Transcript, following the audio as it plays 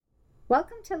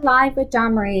Welcome to Live with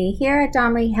Dawn-Marie here at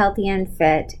Dawn-Marie Healthy and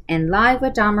Fit and Live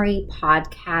with Dawn-Marie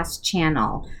podcast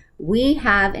channel. We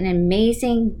have an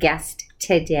amazing guest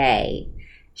today,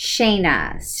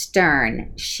 Shayna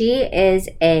Stern. She is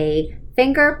a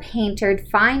finger-painted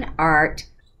fine art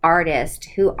artist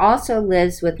who also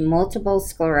lives with multiple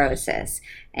sclerosis.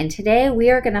 And today we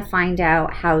are going to find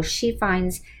out how she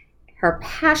finds her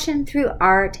passion through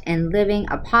art and living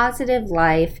a positive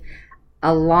life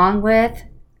along with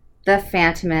the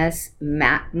phantomous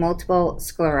multiple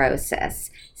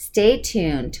sclerosis. Stay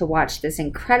tuned to watch this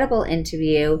incredible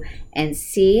interview and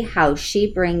see how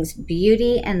she brings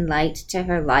beauty and light to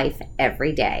her life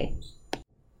every day.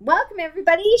 Welcome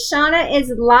everybody. Shayna is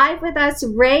live with us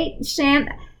right,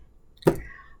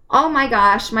 oh my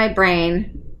gosh, my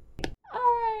brain.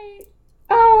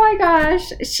 Oh my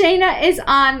gosh. Shayna is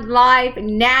on live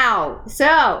now.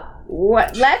 So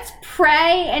let's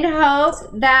pray and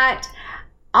hope that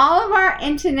all of our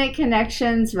internet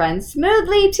connections run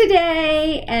smoothly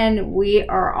today and we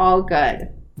are all good. I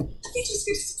think just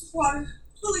get a sip of water.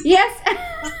 Really yes.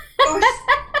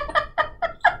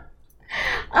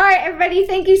 All right, everybody,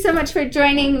 thank you so much for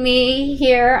joining me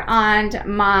here on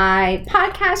my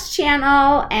podcast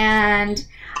channel. And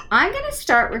I'm going to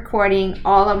start recording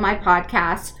all of my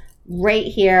podcasts right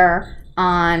here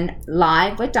on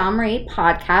Live with Dawn-Marie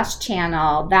podcast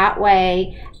channel. That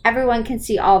way, everyone can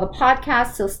see all the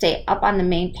podcasts. They'll stay up on the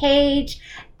main page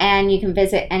and you can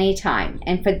visit anytime.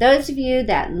 And for those of you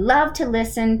that love to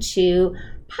listen to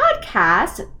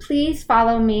podcasts, please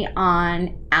follow me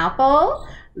on Apple,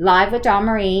 Live with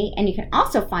Dawn-Marie, and you can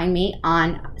also find me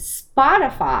on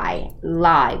Spotify,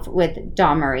 Live with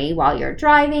Dawn-Marie, while you're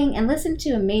driving and listen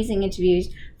to amazing interviews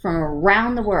from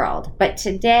around the world. But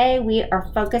today we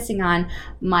are focusing on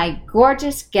my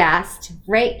gorgeous guest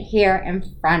right here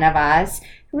in front of us,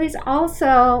 who is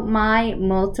also my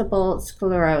multiple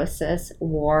sclerosis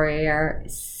warrior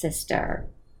sister,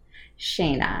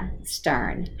 Shayna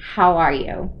Stern. How are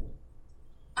you?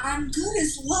 I'm good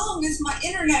as long as my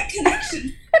internet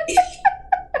connection.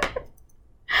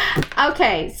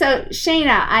 Okay, so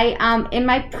Shayna, I in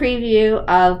my preview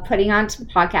of putting on some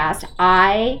podcast,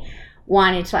 I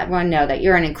wanted to let everyone know that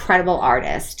you're an incredible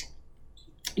artist.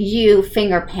 You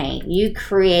finger paint, you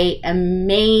create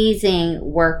amazing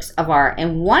works of art,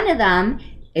 and one of them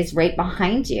is right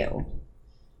behind you.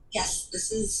 Yes,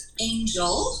 this is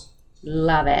Angel.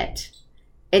 Love it.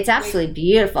 It's absolutely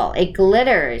beautiful. It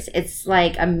glitters. It's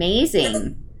like amazing.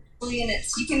 And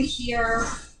you can hear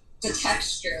the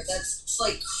texture. It's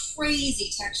like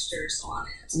crazy textures on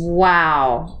it.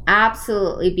 Wow,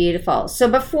 absolutely beautiful. So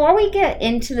before we get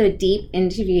into the deep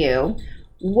interview,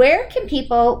 where can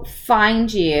people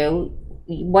find you?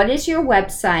 What is your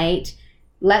website?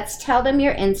 Let's tell them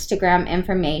your Instagram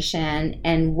information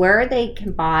and where they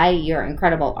can buy your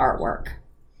incredible artwork.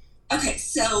 Okay,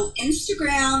 so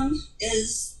Instagram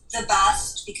is the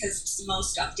best because it's the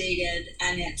most updated,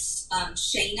 and it's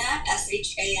Shayna,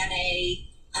 SHANA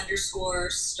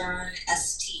 _Stern, STERN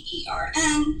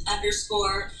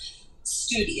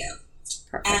 _studio.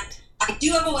 Perfect. And I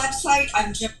do have a website. I've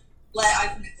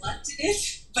neglected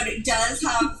it, but it does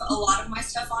have a lot of my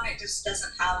stuff on it. It just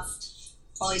doesn't have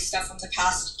probably stuff from the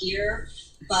past year,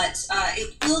 but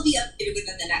it will be updated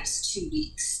within the next 2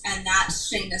 weeks, and that's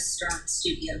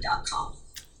ShaynaSternStudio.com.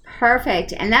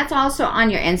 Perfect. And that's also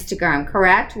on your Instagram,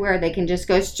 correct? Where they can just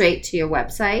go straight to your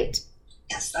website?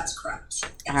 Yes, that's correct.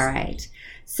 Yes. All right.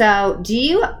 So do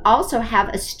you also have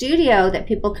a studio that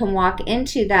people can walk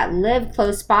into that live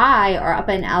close by or up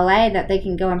in LA that they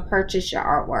can go and purchase your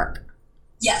artwork?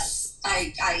 Yes,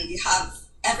 I have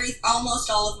almost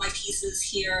all of my pieces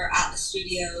here at the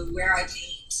studio where I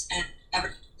paint, and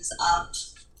everything is up.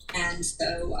 And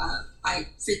so I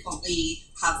frequently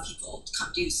have people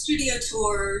come do a studio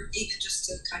tour, even just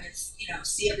to kind of,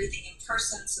 see everything in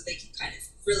person so they can kind of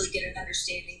really get an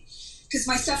understanding. Because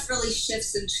my stuff really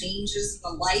shifts and changes in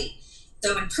the light.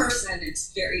 So in person,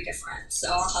 it's very different.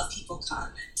 So I'll have people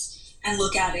come and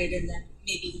look at it, and then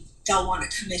maybe they'll want to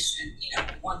commission,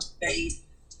 once they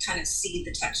kind of see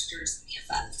the textures and the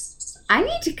effects. I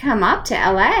need to come up to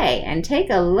LA and take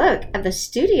a look at the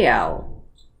studio.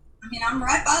 I mean, I'm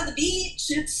right by the beach.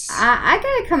 I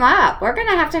gotta come up. We're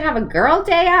gonna have to have a girl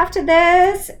day after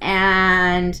this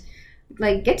and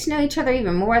get to know each other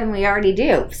even more than we already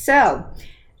do. So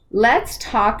let's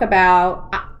talk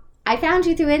about, I found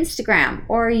you through Instagram,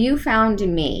 or you found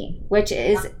me, which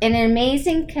is an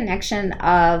amazing connection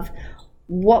of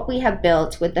what we have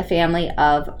built with the family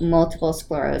of multiple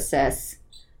sclerosis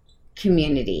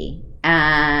community.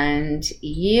 And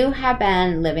you have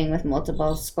been living with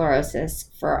multiple sclerosis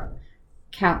for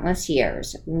countless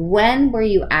years, when were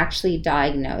you actually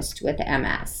diagnosed with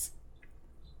MS?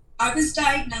 I was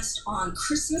diagnosed on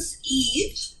Christmas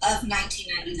Eve of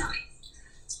 1999.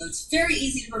 So it's very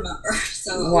easy to remember.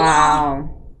 So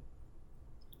wow.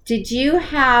 Did you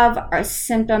have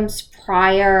symptoms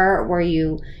prior? Were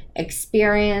you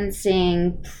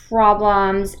experiencing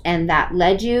problems and that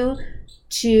led you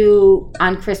to,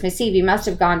 on Christmas Eve, you must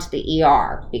have gone to the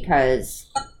ER because...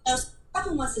 The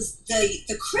problem was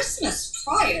the Christmas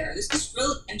prior, this is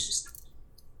really interesting,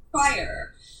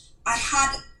 prior, I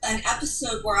had an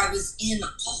episode where I was in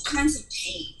all kinds of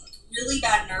pain, like really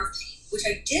bad nerve pain, which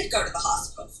I did go to the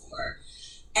hospital for,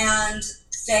 and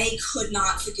they could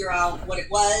not figure out what it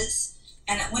was,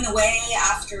 and it went away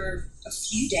after a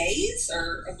few days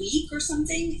or a week or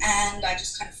something, and I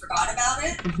just kind of forgot about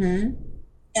it. Mm-hmm.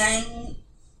 Then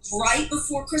right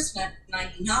before Christmas,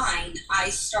 99, I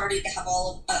started to have a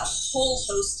whole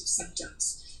host of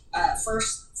symptoms.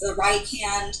 First, the right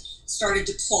hand started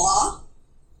to claw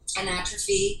and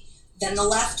atrophy. Then the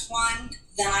left one.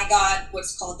 Then I got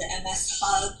what's called the MS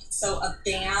hug, so a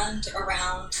band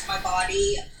around my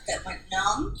body that went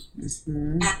numb.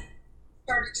 Mm-hmm. And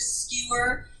started to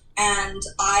skewer. And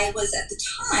I was at the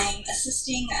time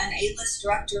assisting an A-list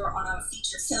director on a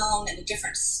feature film in a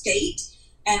different state.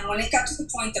 And when it got to the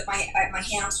point that my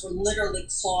hands were literally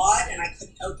clawed and I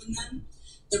couldn't open them,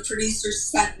 the producers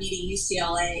sent me to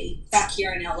UCLA back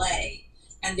here in LA,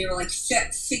 and they were like,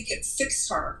 "Fix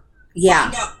her, yeah,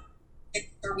 find out, fix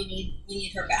her. We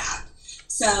need her back."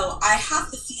 So I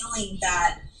have the feeling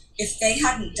that if they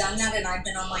hadn't done that and I'd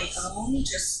been on my own,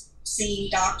 just seeing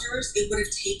doctors, it would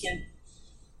have taken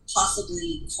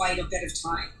possibly quite a bit of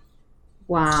time.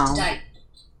 Wow.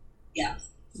 Yeah.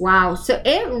 Wow. So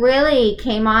it really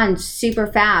came on super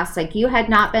fast. Like you had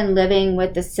not been living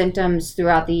with the symptoms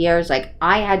throughout the years like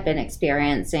I had been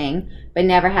experiencing, but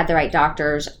never had the right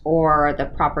doctors or the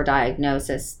proper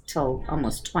diagnosis till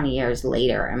almost 20 years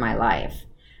later in my life.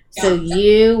 Yeah. So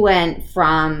you went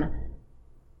from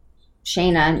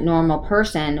Shana, normal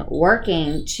person,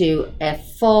 working to a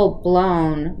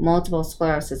full-blown multiple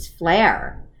sclerosis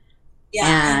flare.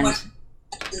 Yeah. And what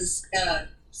is,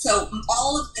 so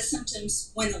all of the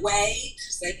symptoms went away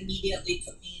because they immediately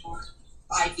put me on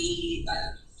IV,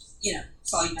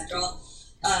 Solu-Medrol.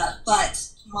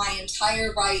 But my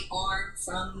entire right arm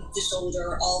from the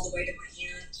shoulder all the way to my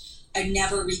hand, I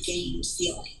never regained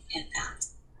feeling in that.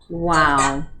 Wow.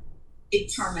 That big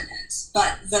permanent.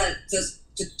 But the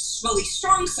really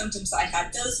strong symptoms I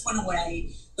had, those went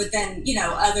away. But then,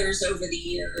 others over the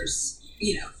years,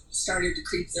 started to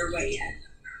creep their way in.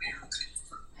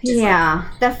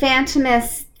 Yeah, the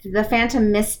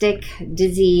phantomistic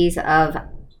disease of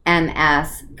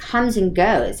MS comes and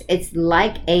goes. It's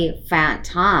like a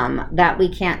phantom that we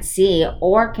can't see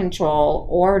or control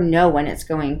or know when it's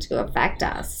going to affect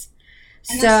us.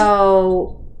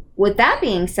 So with that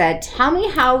being said, tell me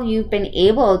how you've been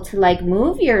able to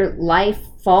move your life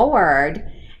forward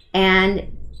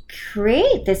and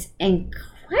create this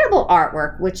incredible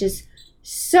artwork, which is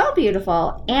so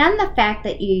beautiful, and the fact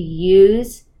that you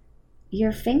use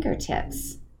your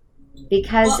fingertips,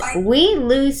 because we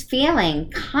lose feeling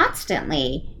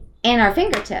constantly in our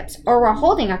fingertips, or we're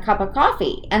holding a cup of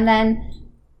coffee and then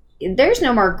there's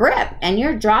no more grip and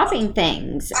you're dropping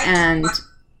things. I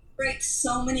break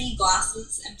so many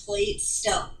glasses and plates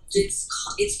still. It's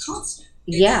constant.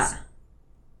 Yeah.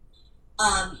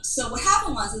 So what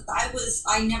happened was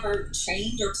I never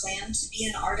trained or planned to be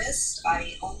an artist.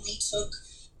 I only took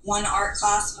one art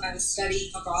class when I was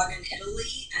studying abroad in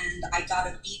Italy, and I got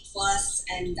a B+,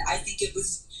 and I think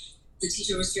the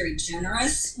teacher was very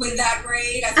generous with that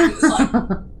grade. I think it was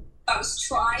I was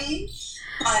trying,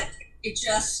 but it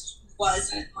just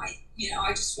wasn't I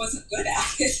just wasn't good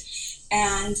at it.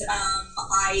 And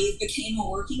I became a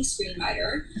working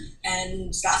screenwriter,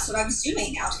 and that's what I was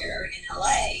doing out here in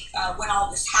LA when all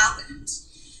this happened.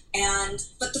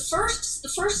 But the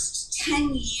first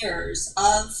 10 years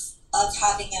of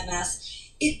having MS,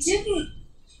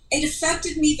 it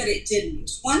affected me, but it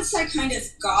didn't. Once I kind of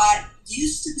got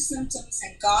used to the symptoms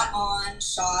and got on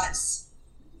shots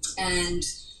and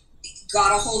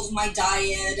got a hold of my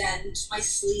diet and my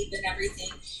sleep and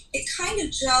everything, it kind of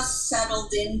just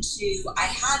settled into, I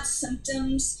had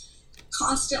symptoms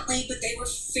constantly, but they were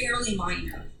fairly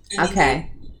minor.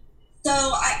 Okay. So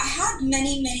I had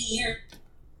many, many years.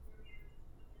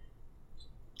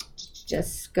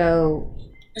 Just go.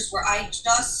 Where I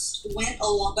just went a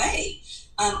long way.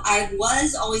 I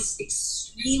was always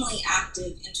extremely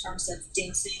active in terms of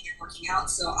dancing and working out.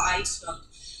 So I took,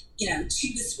 2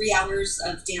 to 3 hours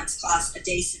of dance class a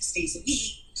day, 6 days a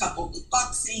week, coupled with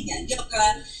boxing and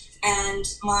yoga. And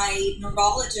my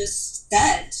neurologist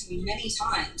said to me many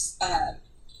times that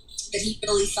he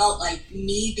really felt like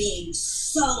me being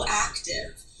so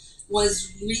active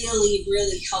was really,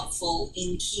 really helpful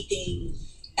in keeping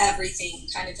everything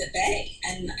kind of at bay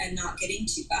and not getting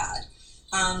too bad.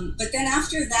 But then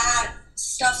after that,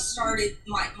 stuff started,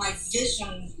 my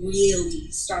vision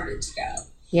really started to go.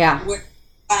 Yeah. Where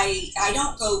I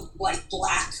don't go like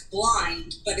black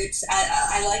blind, but it's,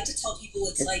 I like to tell people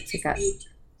it's like if you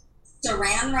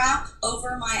saran wrap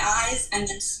over my eyes and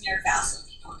then smear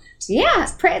Vaseline on it. Yeah,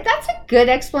 that's a good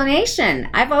explanation.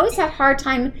 I've always had a hard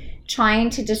time trying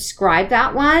to describe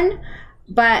that one,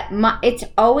 but it's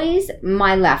always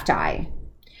my left eye.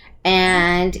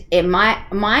 And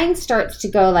mine starts to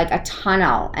go like a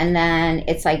tunnel, and then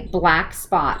it's like black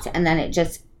spots, and then it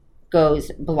just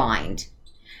goes blind.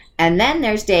 And then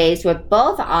there's days with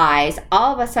both eyes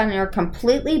all of a sudden are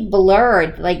completely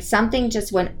blurred, like something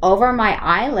just went over my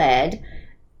eyelid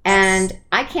and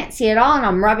I can't see it all, and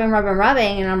I'm rubbing,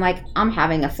 and I'm like, I'm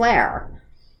having a flare.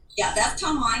 Yeah, that's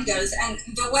how mine goes. And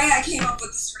the way I came up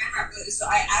with the saran wrap is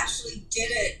I actually did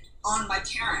it on my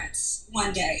parents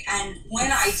one day. And when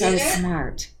that's I did so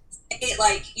smart. It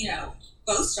like,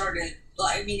 both started,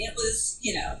 I mean, it was,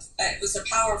 it was a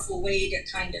powerful way to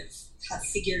kind of have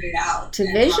figured it out.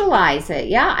 To visualize it.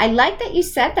 Yeah, I like that you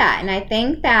said that. And I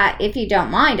think that if you don't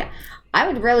mind, I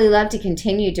would really love to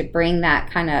continue to bring that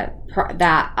kind of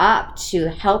that up to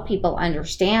help people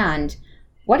understand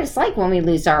what it's like when we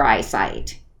lose our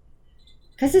eyesight.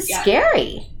 Because it's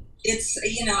scary. It's,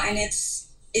 and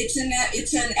it's an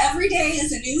every day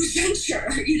is a new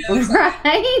adventure,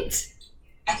 Right.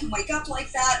 I can wake up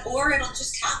like that, or it'll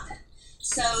just happen.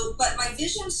 So, but my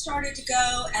vision started to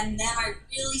go, and then I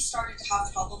really started to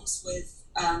have problems with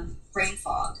brain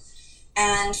fog.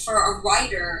 And for a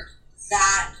writer,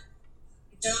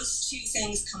 those two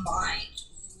things combined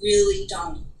really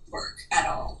don't work at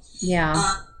all.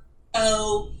 Yeah.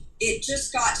 So it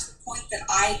just got to the point that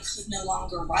I could no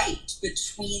longer write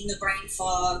between the brain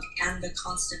fog and the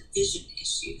constant vision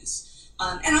issues.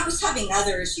 And I was having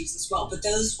other issues as well, but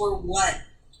those were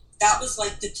that was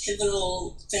like the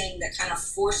pivotal thing that kind of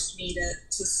forced me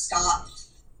to stop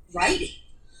writing.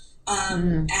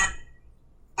 And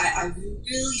I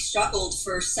really struggled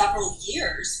for several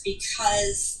years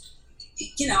because,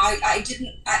 I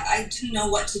didn't know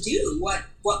what to do.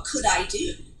 What could I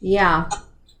do? Yeah.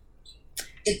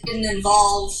 It didn't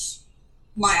involve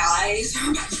my eyes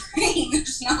or my brain.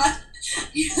 There's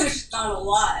not a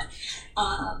lot.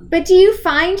 But do you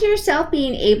find yourself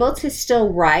being able to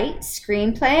still write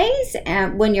screenplays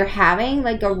and when you're having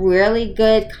like a really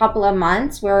good couple of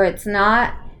months where it's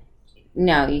not?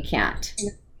 No, you can't.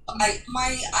 I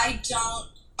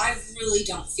really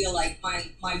don't feel like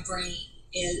my brain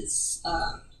is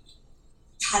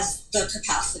has the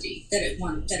capacity that it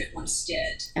once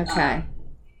did. Okay.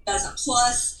 Doesn't.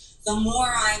 Plus, the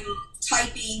more I'm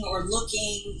typing or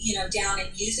looking, down and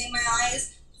using my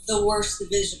eyes, the worse the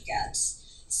vision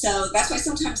gets. So that's why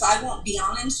sometimes I won't be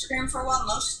on Instagram for a while.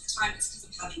 Most of the time it's because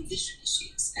I'm having vision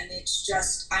issues. And it's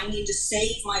just, I need to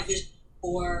save my vision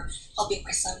for helping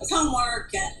my son with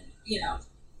homework and,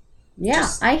 Yeah,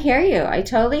 I hear you. I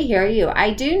totally hear you.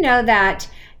 I do know that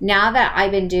now that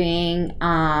I've been doing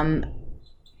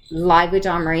Live with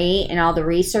Dawn Marie and all the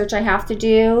research I have to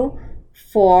do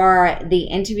for the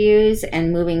interviews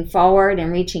and moving forward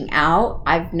and reaching out,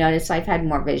 I've noticed I've had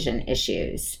more vision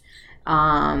issues.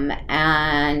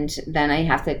 And then I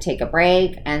have to take a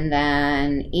break. And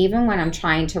then even when I'm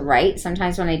trying to write,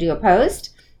 sometimes when I do a post,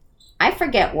 I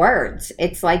forget words.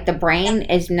 It's like the brain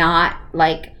is not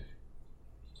like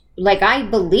I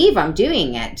believe I'm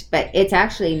doing it, but it's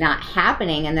actually not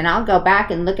happening. And then I'll go back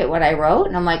and look at what I wrote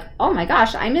and I'm like, oh my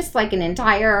gosh, I missed like an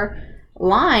entire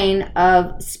line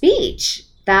of speech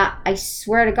that I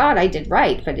swear to God I did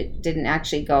right, but it didn't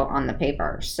actually go on the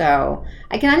paper. So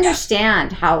I can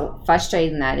understand how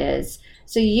frustrating that is.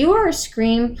 So you were a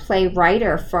screenplay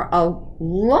writer for a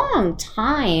long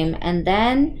time, and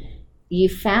then you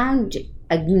found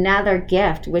another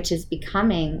gift, which is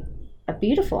becoming a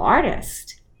beautiful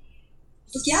artist.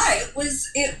 Yeah,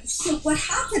 so what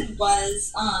happened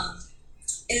was,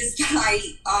 is that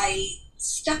I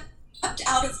stepped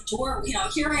out of the door.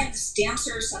 Here I am, this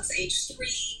dancer since age 3,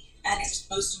 and it's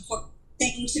the most important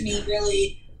thing to me,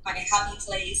 really, my happy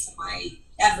place, my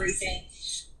everything.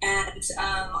 And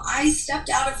I stepped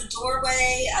out of the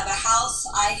doorway of a house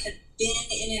I had been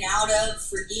in and out of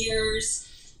for years.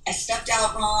 I stepped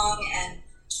out wrong and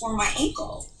tore my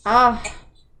ankle. Oh.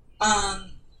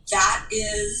 And, that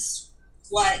is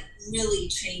what really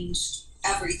changed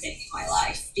everything in my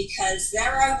life, because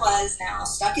there I was now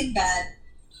stuck in bed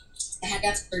I had to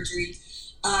have surgery.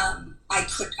 I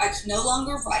could no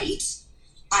longer write.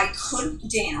 I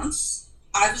couldn't dance.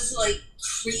 I was like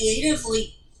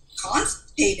creatively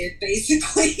constipated,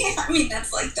 basically. I mean,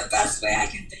 that's like the best way I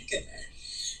can think of it.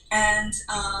 And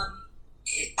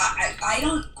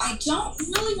I don't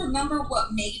really remember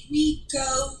what made me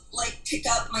go like pick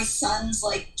up my son's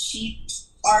like cheap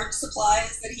art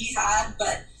supplies that he had,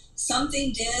 but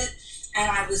something did. And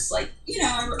I was like,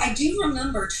 I do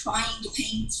remember trying to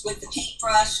paint with the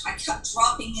paintbrush. I kept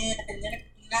dropping it, and then it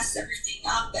messed everything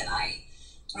up, and I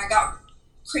got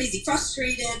crazy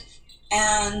frustrated,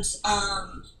 and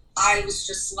I was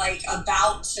just like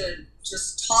about to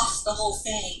just toss the whole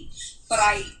thing. But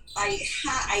I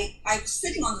was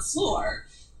sitting on the floor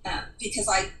because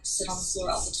I sit on the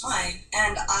floor all the time,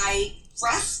 and I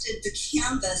rested the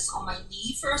canvas on my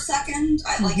knee for a second.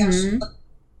 I was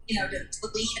to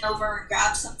lean over and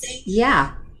grab something.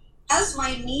 Yeah. As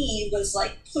my knee was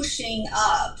like pushing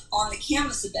up on the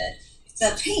canvas a bit,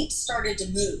 the paint started to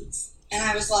move. And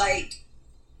I was like,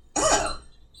 oh,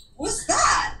 what's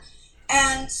that?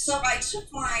 And so I took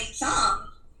my thumb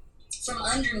from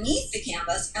underneath the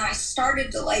canvas and I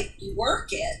started to like work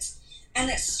it. And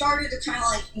it started to kind of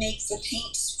like make the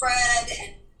paint spread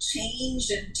and change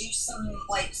and do some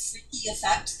like freaky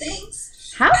effect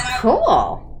things. How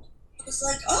cool. I was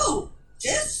like, oh,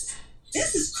 this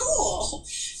is cool.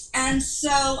 And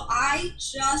so I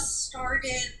just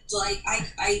started like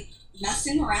I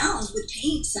messing around with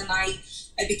paints, and I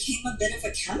became a bit of a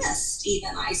chemist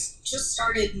even. I just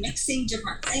started mixing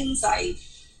different things. I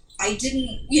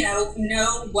didn't,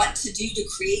 know what to do to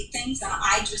create things, and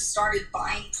I just started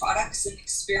buying products and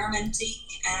experimenting,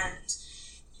 and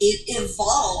it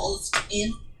evolved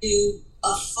into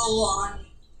a full-on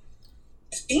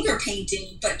finger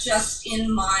painting, but just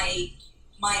in my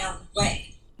own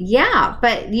way. Yeah,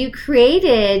 but you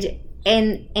created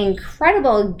an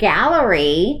incredible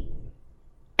gallery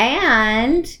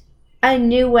and a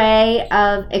new way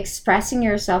of expressing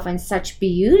yourself in such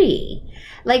beauty.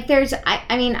 Like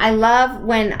I love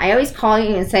when I always call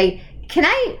you and say, can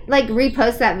I like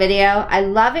repost that video? I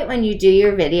love it when you do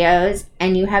your videos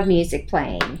and you have music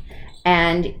playing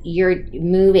and you're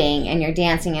moving and you're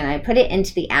dancing, and I put it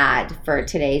into the ad for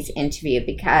today's interview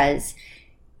because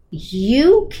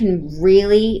you can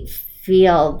really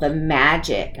feel the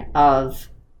magic of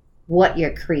what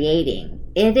you're creating.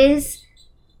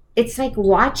 It's like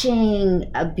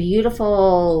watching a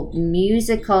beautiful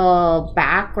musical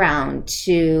background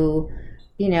to,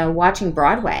 watching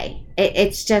Broadway.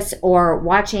 It's just, or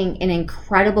watching an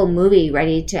incredible movie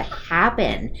ready to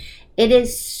happen. It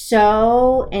is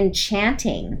so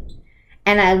enchanting.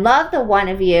 And I love the one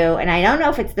of you, and I don't know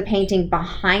if it's the painting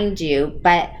behind you,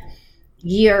 but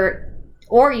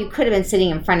or you could have been sitting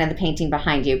in front of the painting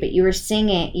behind you, but you were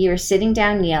sitting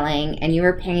down kneeling, and you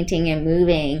were painting and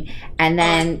moving, and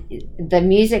then the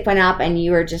music went up, and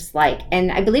you were just like,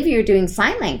 and I believe you were doing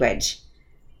sign language.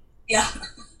 Yeah.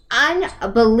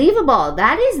 Unbelievable.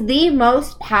 That is the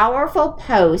most powerful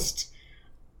post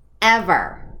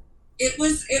ever. It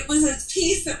was a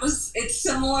piece it's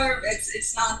similar.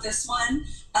 It's not this one.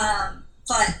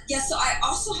 But yeah, so I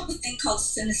also have a thing called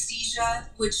synesthesia,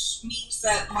 which means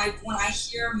that when I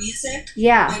hear music,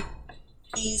 I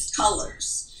these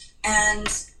colors. And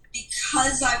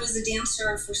because I was a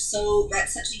dancer at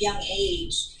such a young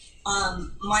age,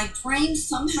 my brain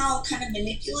somehow kind of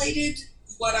manipulated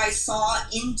what I saw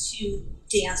into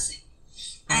dancing.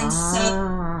 And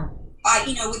so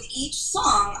with each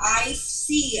song, I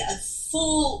see a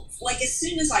full, like as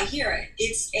soon as I hear it,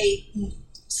 it's a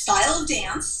style of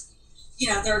dance.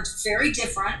 They're very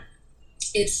different.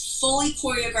 It's fully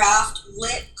choreographed,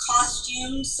 lit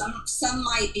costumes. Some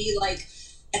might be like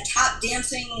a tap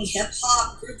dancing hip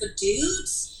hop group of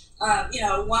dudes.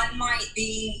 One might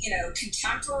be,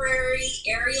 contemporary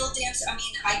aerial dance. I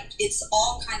mean, it's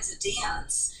all kinds of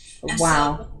dance. And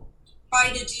wow. So what I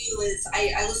try to do is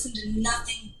I listen to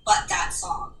nothing but that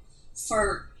song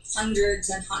for hundreds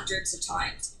and hundreds of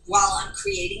times while I'm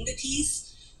creating the piece,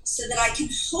 so that I can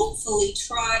hopefully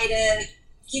try to,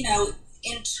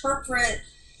 interpret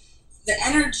the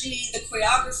energy, the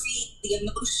choreography, the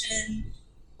emotion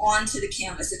onto the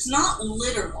canvas. It's not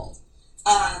literal,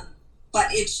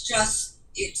 but it's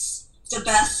the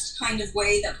best kind of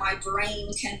way that my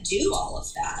brain can do all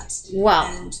of that.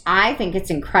 Well, I think it's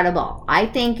incredible. I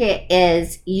think it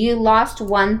is, you lost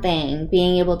one thing,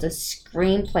 being able to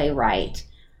screenplay write,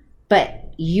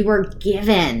 but you were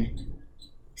given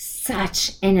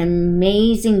such an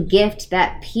amazing gift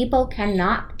that people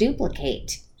cannot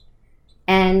duplicate.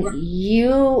 And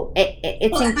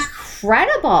it's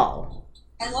incredible.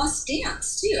 I lost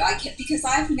dance too. I can because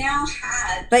I've now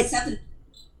had But 7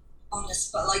 on this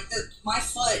foot. Like my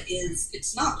foot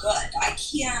it's not good. I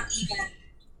can't even,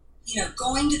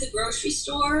 going to the grocery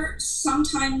store,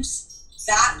 sometimes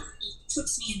that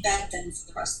puts me in bed then for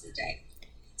the rest of the day.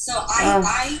 So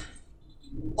I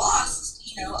lost,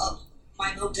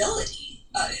 my mobility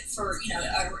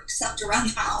except around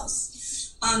the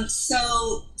house.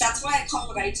 So that's why I call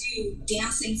what I do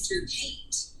dancing through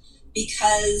paint,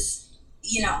 because,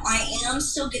 I am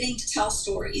still getting to tell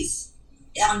stories.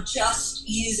 I'm just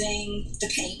using the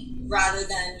paint rather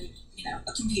than,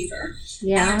 a computer.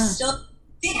 yeah. And I'm still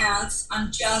dance.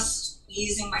 I'm just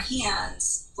using my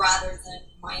hands rather than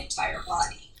my entire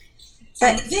body.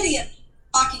 And the video I'm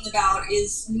talking about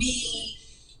is me,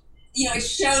 it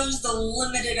shows the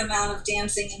limited amount of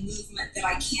dancing and movement that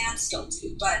I can still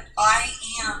do, but I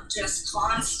am just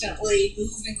constantly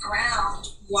moving around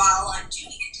while I'm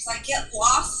doing it, because I get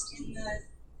lost in the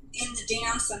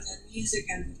dance and the music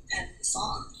and the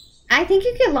song. I think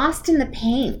you get lost in the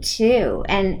paint too,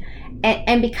 and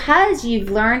because you've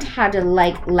learned how to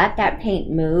let that paint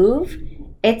move,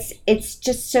 it's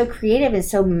just so creative and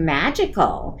so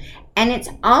magical, and it's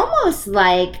almost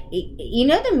like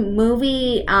the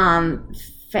movie.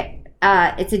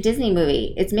 It's a Disney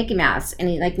movie. It's Mickey Mouse, and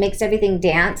he makes everything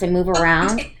dance and move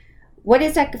around. What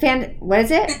is that fan? What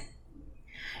is it?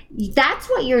 That's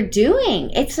what you're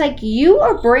doing. It's like you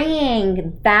are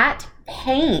bringing that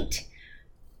paint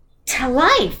to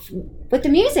life with the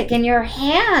music in your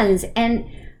hands. And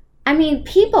I mean,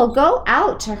 people, go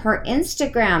out to her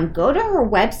Instagram, go to her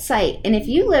website, and if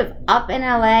you live up in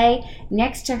LA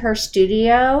next to her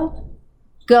studio,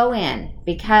 go in,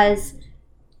 because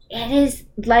it is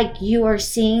like you are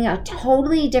seeing a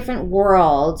totally different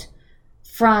world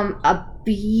from a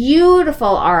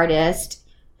beautiful artist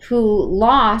who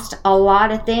lost a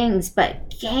lot of things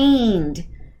but gained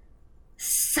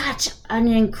such an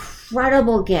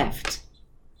incredible gift,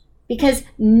 because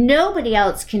nobody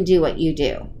else can do what you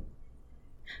do.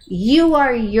 You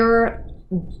are your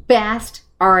best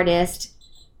artist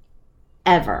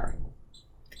ever.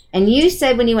 And you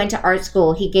said when you went to art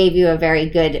school, he gave you a very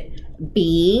good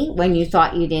B when you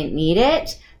thought you didn't need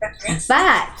it.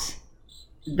 But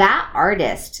that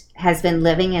artist has been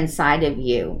living inside of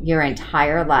you your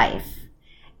entire life.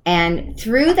 And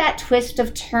through that twist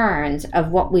of turns of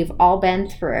what we've all been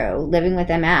through living with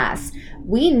MS,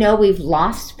 we know we've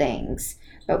lost things.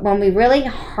 But when we really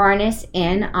harness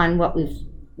in on what we've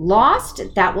lost,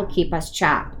 that will keep us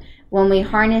trapped. When we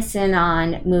harness in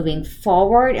on moving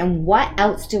forward and what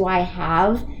else do I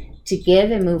have to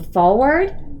give and move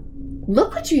forward,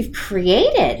 look what you've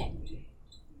created.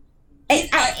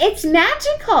 It's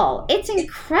magical. It's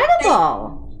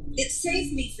incredible. It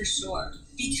saved me for sure,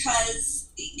 because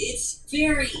it's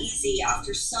very easy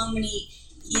after so many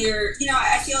years.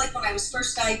 I feel like when I was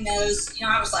first diagnosed,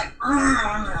 I was like,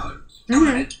 I'm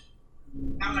gonna,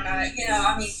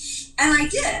 and I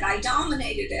did. I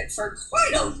dominated it for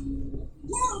quite a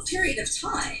long period of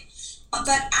time. But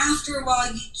after a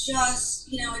while, you just,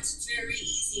 it's very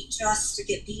easy just to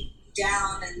get beaten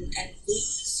down and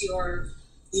lose who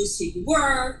you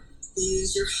were,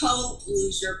 lose your hope,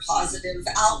 lose your positive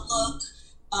outlook.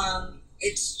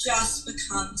 It's just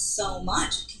become so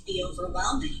much. It can be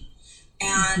overwhelming.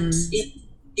 And it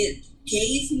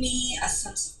gave me a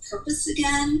sense of purpose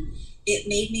again. It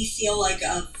made me feel like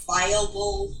a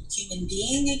viable human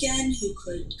being again, who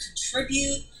could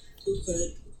contribute, who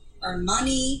could earn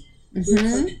money, who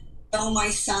could show my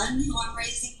son, who I'm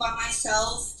raising by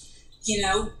myself,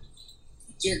 you're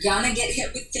gonna get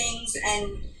hit with things,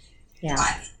 and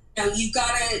you've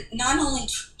got to not only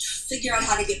figure out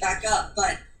how to get back up,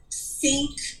 but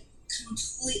think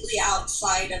completely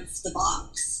outside of the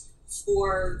box.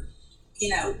 For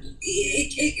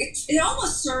it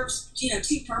almost serves two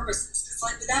purposes, because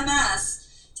like with MS,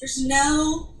 there's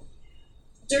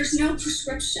no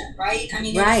prescription, right? I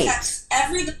mean, it affects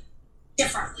everybody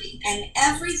differently, and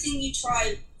everything you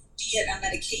try, be it a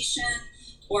medication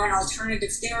or an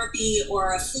alternative therapy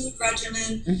or a food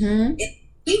regimen.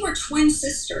 We were twin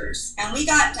sisters, and we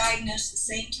got diagnosed at the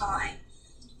same time.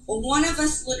 Well, one of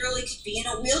us literally could be in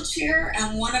a wheelchair,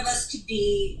 and one of us could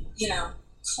be,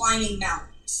 climbing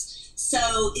mountains.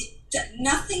 So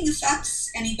nothing affects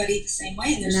anybody the same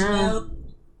way, and there's no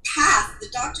path. The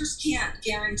doctors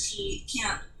can't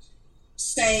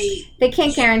say... They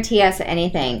can't guarantee us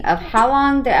anything of how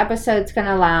long the episode's going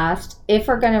to last, if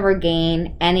we're going to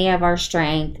regain any of our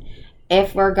strength,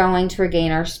 if we're going to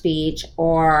regain our speech,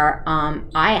 or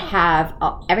I have...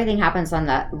 everything happens on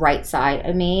the right side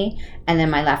of me, and then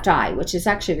my left eye, which is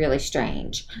actually really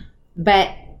strange.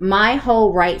 But my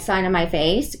whole right side of my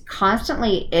face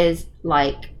constantly is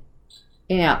like,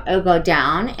 it'll go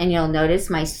down, and you'll notice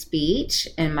my speech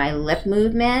and my lip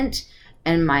movement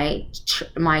and my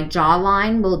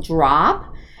jawline will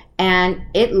drop, and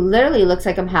it literally looks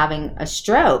like I'm having a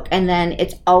stroke. And then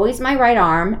it's always my right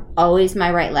arm, always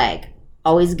my right leg,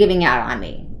 always giving out on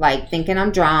me, like thinking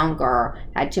I'm drunk or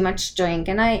had too much drink,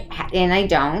 and I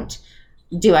don't.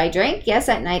 Do I drink? Yes,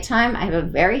 at nighttime. I have a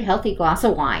very healthy glass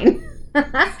of wine.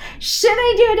 Should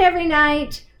I do it every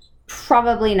night?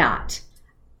 Probably not.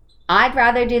 I'd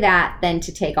rather do that than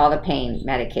to take all the pain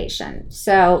medication.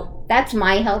 So that's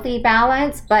my healthy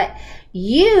balance. But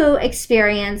you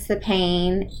experience the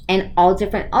pain in all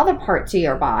different other parts of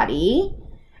your body.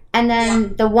 And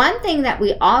then the one thing that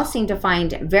we all seem to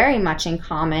find very much in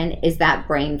common is that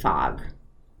brain fog.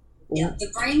 Yeah,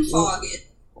 the brain fog,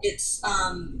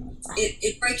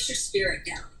 it breaks your spirit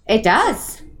down. It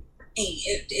does.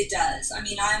 It does. I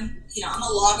mean, I'm a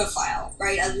logophile,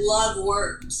 right? I love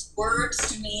words. Words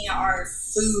to me are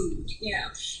food,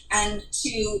 and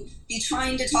to be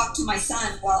trying to talk to my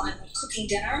son while I'm cooking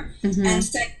dinner and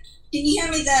say, can you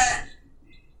hand me that?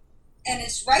 And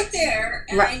it's right there.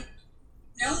 And right.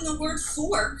 I know the word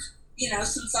fork,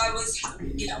 since I was,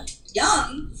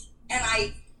 young, and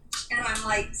I'm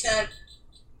like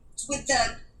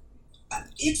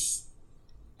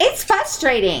it's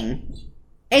frustrating.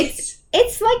 It's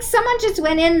like someone just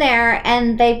went in there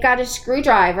and they've got a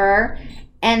screwdriver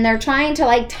and they're trying to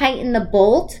like tighten the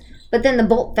bolt, but then the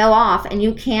bolt fell off and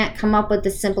you can't come up with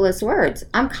the simplest words.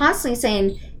 I'm constantly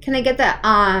saying, can I get the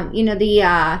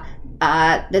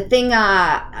thing,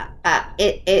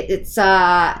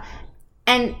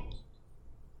 and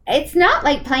it's not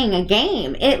like playing a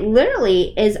game. It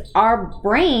literally is our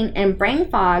brain and brain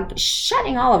fog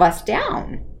shutting all of us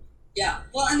down. Yeah,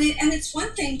 well, and it's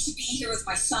one thing to be here with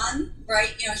my son,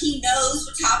 right? He knows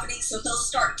what's happening, so he'll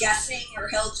start guessing or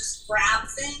he'll just grab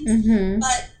things.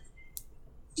 But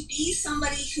to be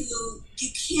somebody who you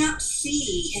can't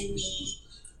see in me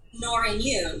nor in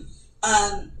you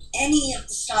any of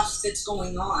the stuff that's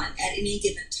going on at any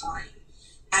given time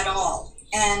at all.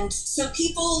 And so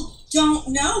people don't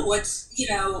know what's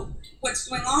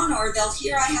going on, or they'll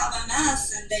hear I have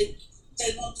MS and they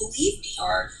won't believe me,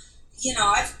 or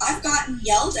I've gotten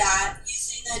yelled at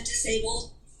using a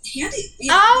disabled handy.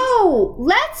 Oh,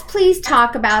 let's please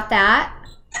talk about that.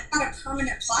 I've got a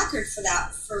permanent placard for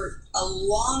that for a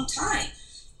long time.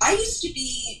 I used to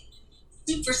be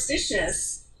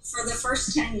superstitious for the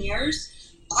first 10 years.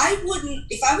 I wouldn't,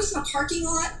 if I was in a parking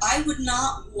lot, I would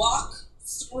not walk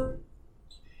through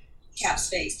cap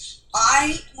space.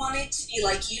 I wanted to be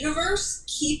like universe,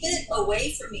 keep it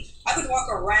away from me. I would walk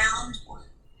around one.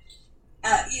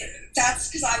 That's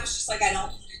because I was just like, I don't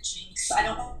want to jinx. I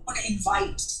don't want to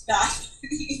invite that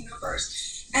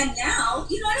universe. And now,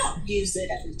 I don't use it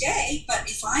every day, but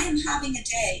if I am having a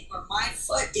day where my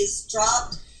foot is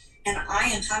dropped and I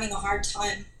am having a hard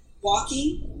time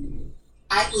walking,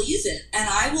 I will use it, and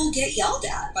I will get yelled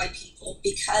at by people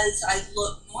because I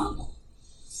look normal.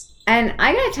 And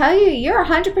I gotta tell you, you're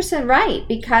 100% right,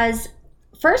 because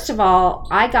first of all,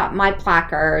 I got my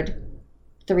placard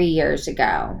 3 years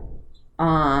ago.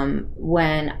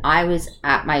 When I was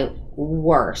at my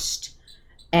worst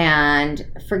and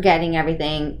forgetting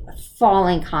everything,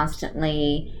 falling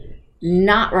constantly,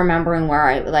 not remembering where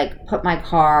I put my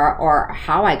car or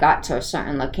how I got to a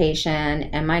certain location.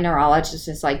 And my neurologist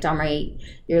is like, Domri,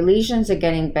 your lesions are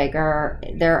getting bigger.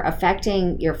 They're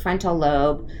affecting your frontal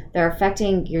lobe. They're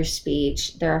affecting your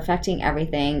speech. They're affecting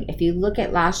everything. If you look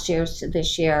at last year to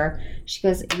this year, she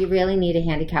goes, you really need a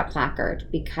handicap placard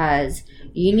because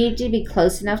you need to be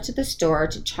close enough to the store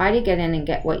to try to get in and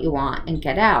get what you want and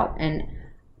get out. And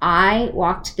I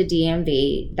walked to the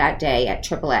DMV that day at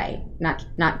AAA, not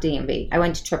DMV. I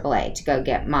went to AAA to go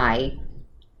get my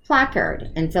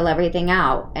placard and fill everything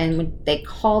out. And when they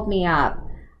called me up,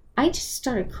 I just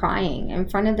started crying in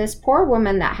front of this poor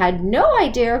woman that had no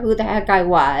idea who the heck I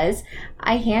was.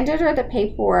 I handed her the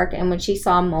paperwork, and when she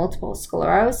saw multiple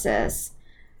sclerosis,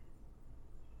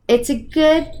 it's a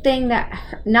good thing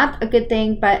that, not a good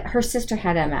thing, but her sister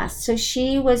had MS. So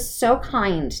she was so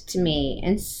kind to me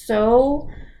and so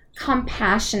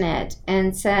compassionate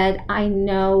and said, I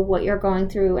know what you're going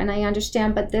through and I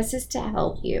understand, but this is to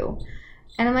help you.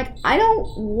 And I'm like, I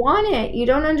don't want it. You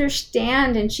don't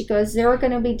understand. And she goes, there are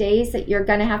going to be days that you're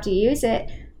going to have to use it.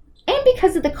 And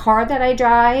because of the car that I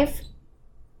drive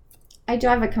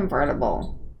a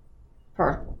convertible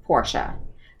Porsche.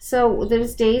 So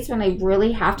there's days when I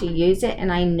really have to use it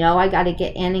and I know I got to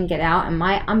get in and get out and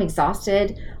I'm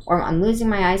exhausted, or I'm losing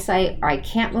my eyesight, or I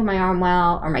can't move my arm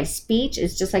well, or my speech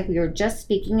is just like we were just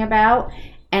speaking about.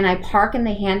 and I park in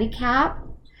the handicap,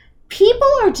 people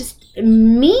are just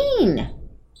mean.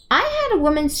 I had a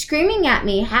woman screaming at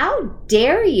me, "How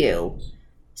dare you?"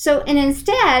 So, and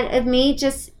instead of me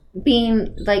just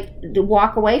being like, to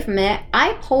walk away from it,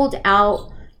 I pulled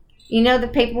out, the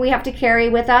paper we have to carry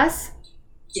with us?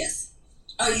 Yes.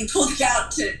 Oh, you pulled it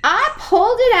out too. I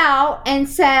pulled it out and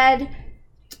said,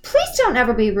 "Please don't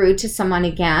ever be rude to someone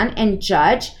again and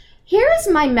judge. Here is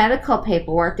my medical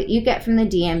paperwork that you get from the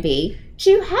DMV. Do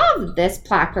you have this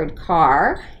placard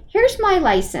car? Here's my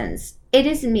license. It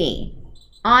is me.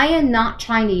 I am not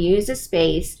trying to use a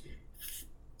space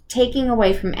taking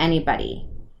away from anybody.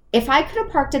 If I could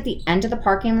have parked at the end of the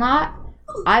parking lot,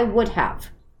 I would have."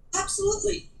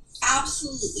 Absolutely.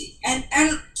 Absolutely. And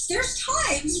there's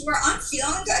times where I'm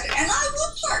feeling good and I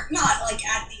will park, not like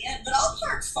at the end, but I'll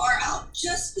park far out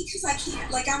just because I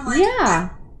can't. Like, I'm like, yeah,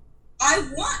 I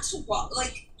want to walk.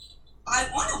 Like, I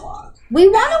want to walk. We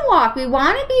want to walk. We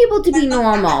want to be able to be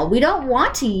normal. We don't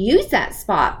want to use that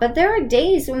spot, but there are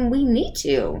days when we need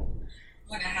to.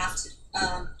 When I have to.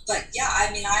 But yeah,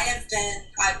 I mean,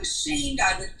 I was shamed.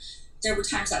 There were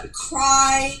times I would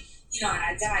cry,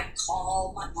 and then I'd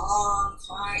call my mom,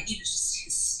 cry, just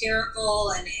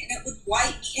hysterical, and it would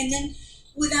wipe me. And then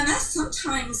with MS,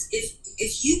 sometimes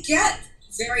if you get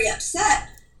very upset,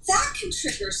 that can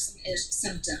trigger some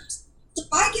symptoms. If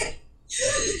I get,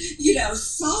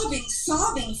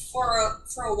 sobbing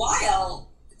for a while,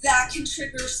 that can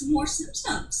trigger some more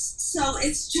symptoms. So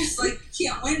it's just like, you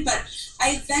can't win. But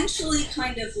I eventually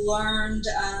kind of learned,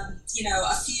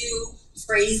 a few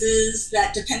phrases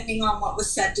that, depending on what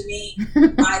was said to me,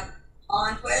 I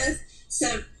bond with.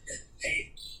 So,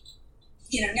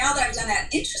 now that I've done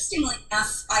that, interestingly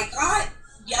enough, I got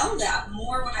yelled at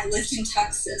more when I lived in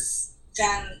Texas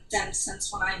than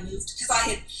since when I moved, because I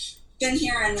had been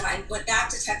here and then I went back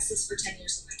to Texas for 10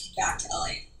 years and I came back to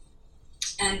LA.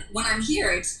 And when I'm here,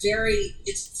 it's very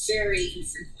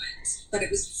infrequent, but it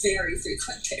was very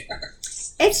frequent there.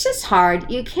 It's just hard.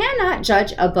 You cannot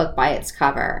judge a book by its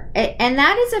cover. And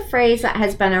that is a phrase that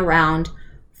has been around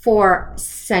for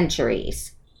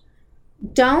centuries.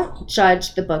 Don't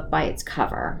judge the book by its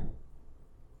cover.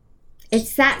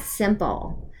 It's that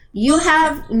simple. You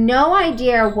have no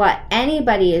idea what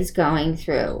anybody is going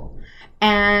through.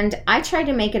 And I try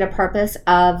to make it a purpose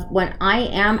of, when I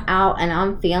am out and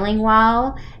I'm feeling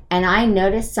well and I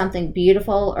notice something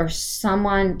beautiful or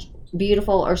someone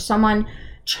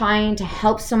trying to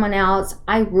help someone else,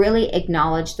 I really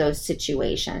acknowledge those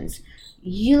situations.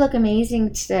 You look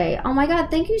amazing today. Oh my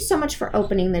God, thank you so much for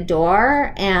opening the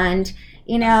door. And,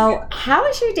 how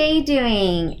is your day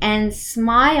doing? And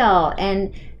smile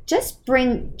and just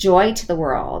bring joy to the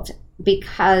world,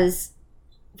 because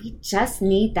we just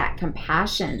need that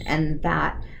compassion and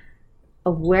that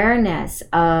awareness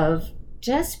of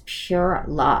just pure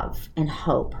love and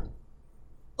hope.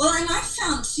 Well, and I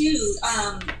found too,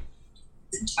 I've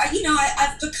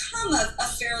become a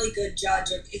fairly good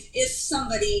judge of if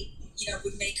somebody,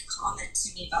 would make a comment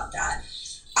to me about that.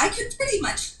 I could pretty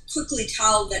much quickly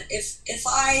tell that this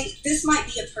might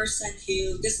be a person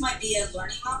this might be a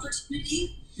learning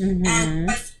opportunity. Mm-hmm.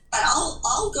 But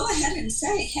I'll go ahead and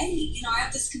say, hey, I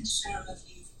have this condition. I don't know if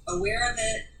you're aware of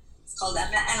it. It's called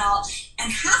MS.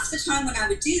 And half the time when I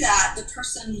would do that, the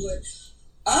person would,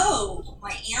 oh,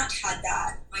 my aunt had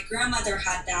that. My grandmother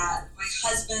had that. My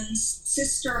husband's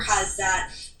sister has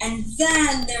that. And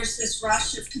then there's this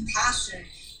rush of compassion.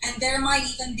 And there might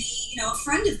even be, a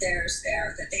friend of theirs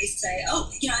there that they say, oh,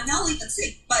 and they'll even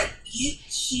say, but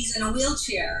she's in a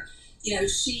wheelchair. You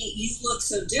look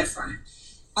so different.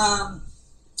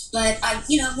 But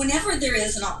whenever there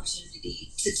is an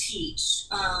opportunity to teach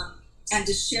and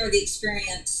to share the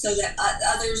experience so that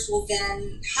others will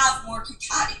then have more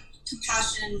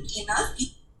compassion enough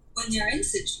when they're in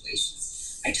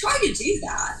situations, I try to do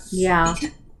that. Yeah.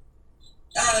 Because,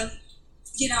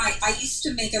 I used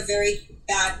to make a very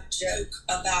bad joke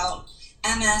about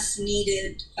MS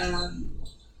needed,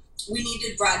 we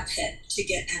needed Brad Pitt to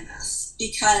get MS,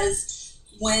 because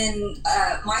when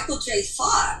Michael J.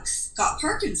 Fox got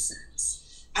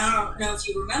Parkinson's, I don't know if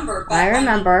you remember, but I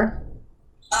remember,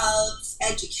 of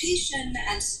education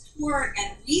and support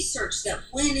and research that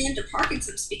went into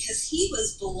Parkinson's, because he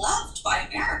was beloved by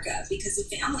America because of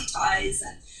Family Ties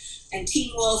and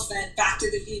Teen Wolf and Back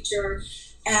to the Future.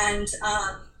 And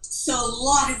so a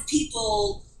lot of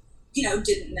people,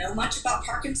 didn't know much about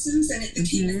Parkinson's, and it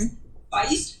became, I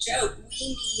used to joke,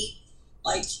 we need,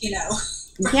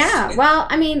 Yeah, well,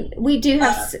 I mean, we do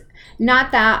have,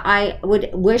 not that I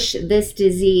would wish this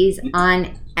disease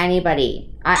on anybody.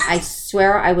 I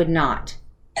swear I would not.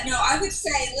 No, I would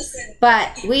say, listen.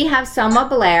 But we have Selma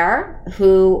Blair,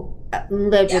 who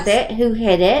lived with it, who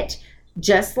hid it,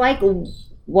 just like,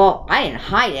 well, I didn't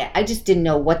hide it. I just didn't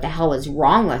know what the hell was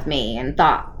wrong with me and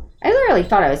I literally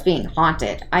thought I was being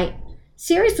haunted. I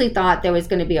seriously thought there was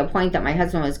going to be a point that my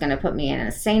husband was going to put me in an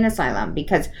insane asylum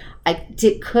because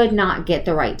could not get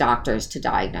the right doctors to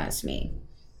diagnose me,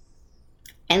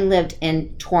 and lived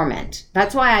in torment.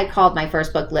 That's why I called my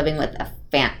first book Living with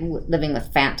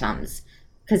Phantoms,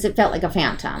 because it felt like a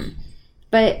phantom.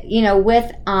 But,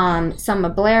 with Selma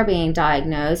Blair being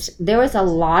diagnosed, there was a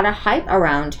lot of hype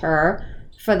around her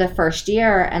for the first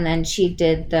year, and then she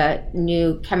did the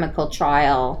new chemical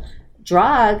trial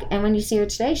drug, and when you see her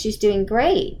today, she's doing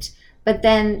great. But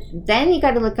then you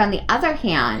got to look on the other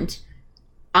hand.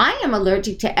 I am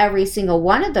allergic to every single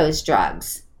one of those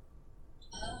drugs.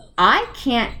 I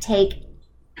can't take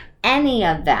any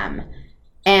of them.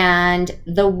 And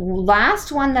the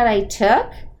last one that I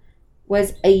took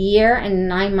was a year and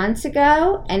 9 months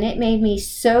ago, and it made me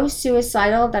so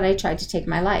suicidal that I tried to take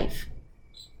my life.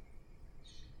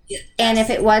 And if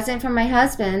it wasn't for my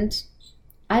husband,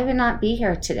 I would not be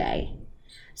here today.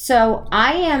 So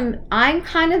I'm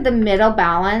kind of the middle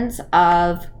balance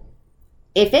of,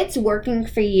 if it's working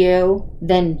for you,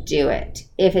 then do it.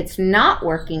 If it's not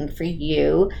working for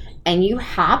you and you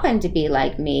happen to be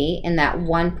like me in that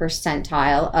 1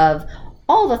 percentile of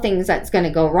all the things that's going to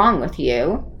go wrong with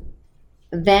you,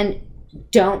 then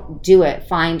don't do it.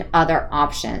 Find other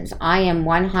options. I am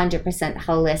 100%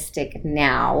 holistic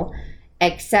now,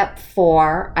 except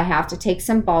for I have to take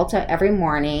some Balta every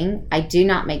morning. I do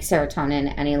not make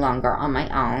serotonin any longer on my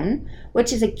own,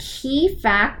 which is a key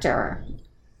factor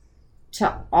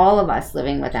to all of us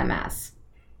living with MS.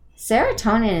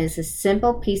 Serotonin is a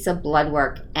simple piece of blood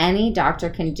work any doctor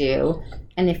can do.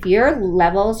 And if your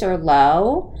levels are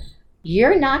low,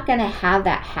 you're not going to have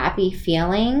that happy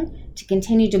feeling to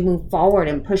continue to move forward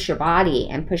and push your body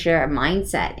and push your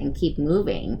mindset and keep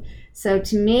moving. So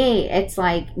to me, it's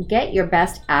like, get your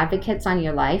best advocates on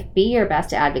your life, be your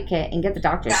best advocate, and get the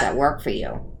doctors that work for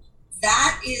you.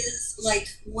 That is like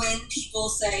when people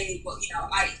say, well,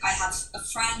 I have a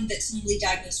friend that's newly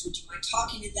diagnosed, would you mind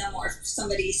talking to them? Or if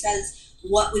somebody says,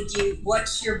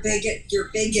 what's your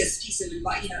biggest piece of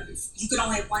advice? You could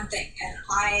only have one thing. And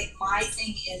my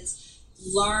thing is,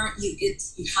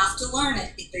 you have to learn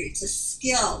it. It's a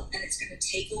skill and it's going to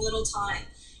take a little time.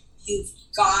 You've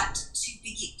got to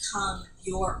become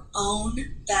your own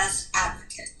best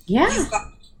advocate. Yeah. You've got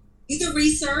to do the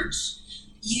research.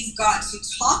 You've got to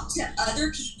talk to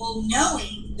other people,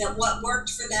 knowing that what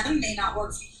worked for them may not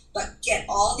work for you, but get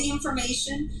all the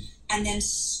information and then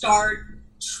start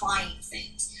trying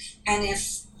things. And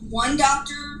if one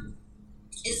doctor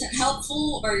isn't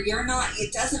helpful or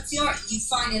it doesn't feel right, you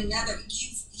find another.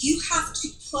 You have to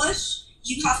push.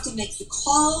 You have to make the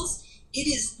calls. It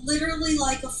is literally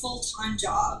like a full-time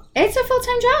job. It's a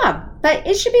full-time job, but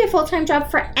it should be a full-time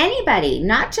job for anybody,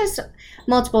 not just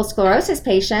multiple sclerosis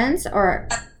patients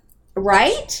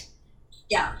right?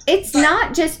 Yeah. It's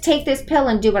not just take this pill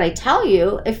and do what I tell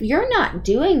you. If you're not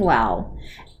doing well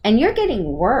and you're getting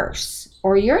worse,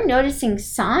 or you're noticing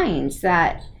signs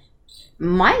that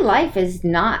my life is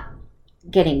not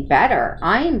getting better,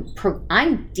 I'm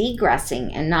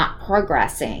degressing and not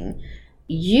progressing,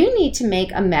 you need to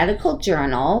make a medical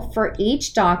journal for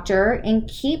each doctor and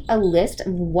keep a list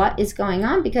of what is going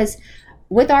on. Because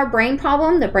with our brain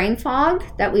problem, the brain fog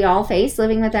that we all face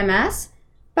living with MS,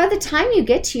 by the time you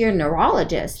get to your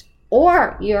neurologist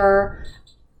or your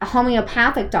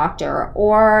homeopathic doctor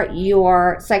or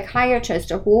your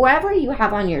psychiatrist or whoever you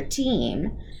have on your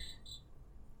team,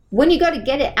 when you go to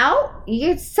get it out,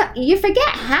 you forget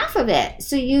half of it.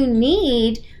 So you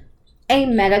need a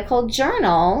medical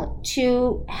journal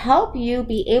to help you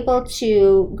be able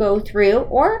to go through,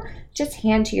 or just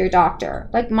hand to your doctor.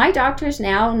 Like, my doctors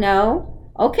now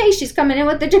know, okay, she's coming in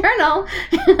with the journal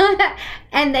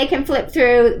and they can flip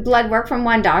through blood work from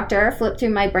one doctor, flip through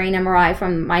my brain MRI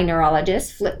from my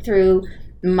neurologist, flip through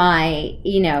my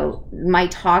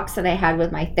talks that I had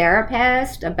with my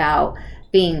therapist about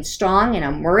being strong and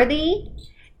I'm worthy.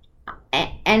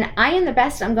 And I am the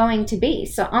best I'm going to be.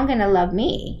 So I'm going to love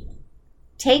me.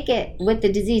 Take it with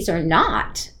the disease or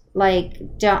not.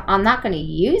 I'm not going to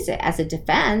use it as a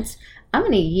defense. I'm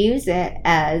going to use it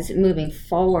as moving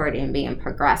forward and being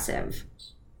progressive.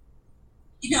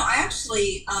 I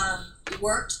actually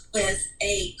worked with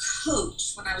a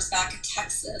coach when I was back in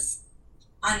Texas,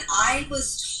 and I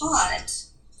was taught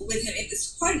with him, it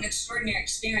was quite an extraordinary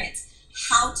experience,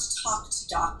 how to talk to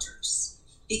doctors.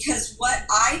 Because what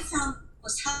I found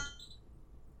was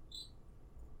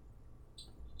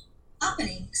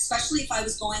happening, especially if I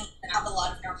was going and have a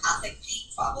lot of neuropathic pain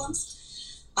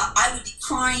problems, I would be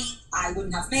crying. I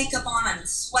wouldn't have makeup on. I'm in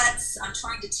sweats. I'm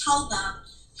trying to tell them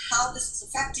how this is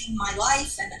affecting my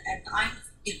life, and I'm trying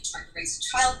to raise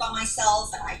a child by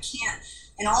myself, and I can't,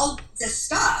 and all this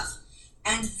stuff.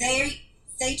 And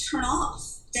they turn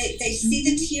off. They see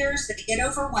the tears, they get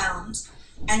overwhelmed,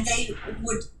 and they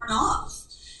would turn off.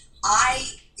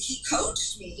 He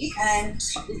coached me and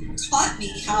taught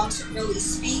me how to really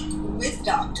speak with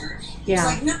doctor. He was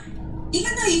like, no,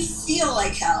 even though you feel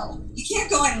like hell, you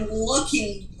can't go in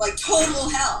looking like total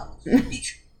hell.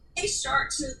 Because they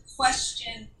start to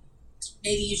question,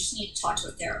 maybe you just need to talk to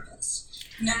a therapist.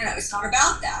 No, it's not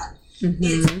about that.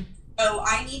 Mm-hmm.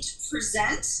 I need to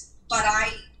present, but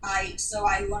so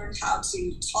I learned how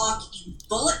to talk in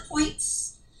bullet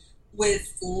points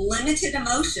with limited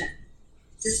emotion.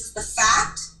 This is the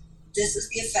fact. This is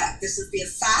the effect. This is the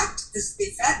fact. This is the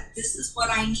effect. This is what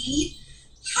I need.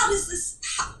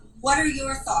 What are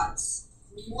your thoughts?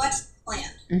 What's the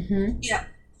plan? Mm-hmm.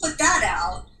 Put that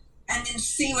out and then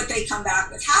see what they come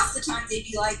back with. Half the time they'd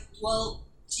be like, well,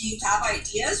 do you have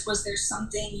ideas? Was there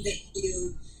something that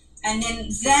you, and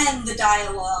then the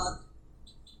dialogue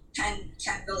can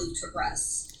really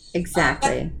progress.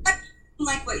 Exactly.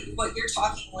 Like what you're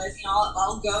talking with,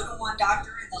 I'll go to one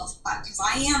doctor and they'll, because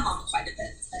I am on quite a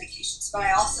bit of medications, but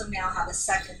I also now have a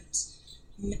second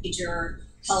major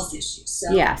health issue.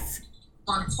 So yes,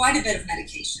 on quite a bit of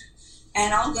medication.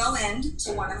 And I'll go in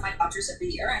to one of my doctors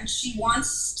every year, and she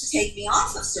wants to take me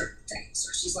off of certain things.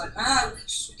 Or she's like,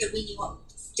 we could wean you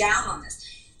down on this.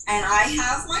 And I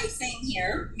have my thing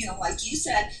here, like you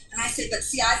said, and I say, but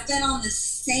see, I've been on the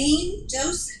same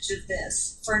dosage of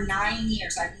this for 9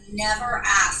 years. I've never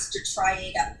asked to try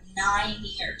it up 9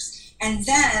 years. And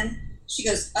then she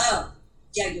goes, oh,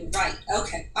 yeah, you're right.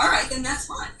 Okay. All right, then that's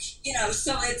fine.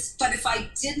 So but if I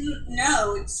didn't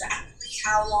know exactly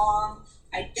how long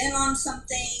I'd been on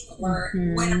something, or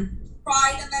when I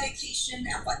tried a medication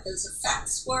and what those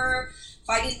effects were, if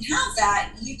I didn't have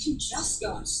that, you can just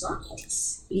go in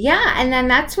circles. Yeah, and then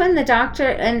that's when the doctor,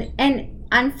 and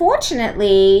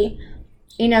unfortunately,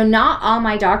 not all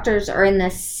my doctors are in the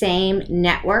same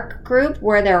network group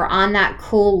where they're on that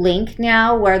cool link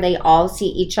now where they all see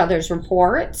each other's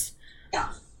reports.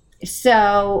 Yeah.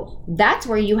 So that's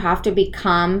where you have to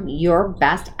become your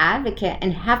best advocate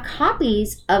and have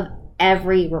copies of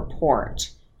every report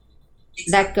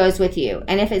that goes with you.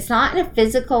 And if it's not in a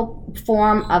physical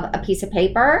form of a piece of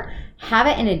paper, have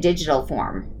it in a digital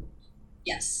form.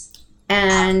 Yes.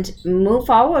 And move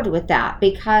forward with that,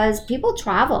 because people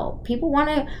travel. People want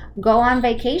to go on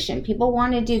vacation. People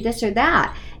want to do this or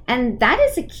that. And that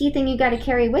is a key thing you got to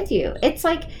carry with you. It's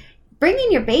like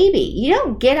bringing your baby. You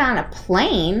don't get on a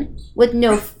plane with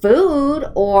no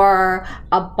food or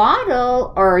a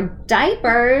bottle or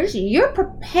diapers. You're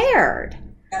prepared.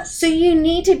 Yes. So you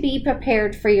need to be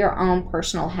prepared for your own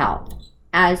personal health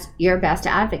as your best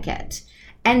advocate.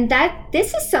 And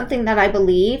this is something that I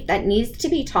believe that needs to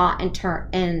be taught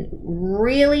and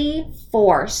really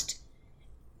forced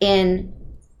in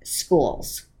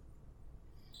schools.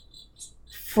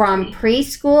 From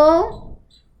preschool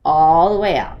all the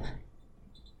way up.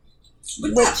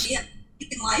 Would that be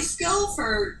a life skill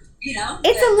for,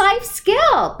 It's a life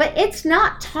skill, but it's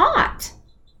not taught.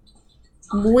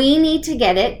 We need to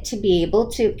get it to be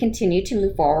able to continue to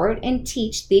move forward and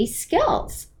teach these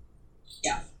skills.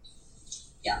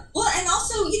 Yeah. Well, and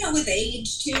also, with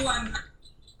age too, when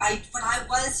I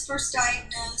was first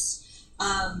diagnosed,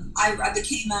 I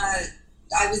became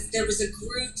there was a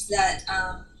group that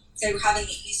they were having at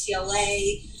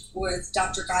UCLA with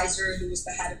Dr. Geiser, who was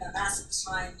the head of MS at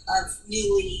the time, of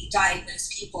newly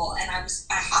diagnosed people. And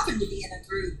I happened to be in a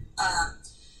group.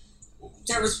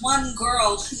 There was one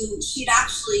girl who she'd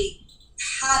actually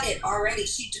had it already.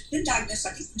 She'd been diagnosed,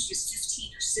 I think, when she was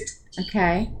 15 or 16.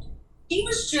 Okay. He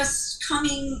was just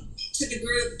coming to the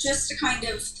group just to kind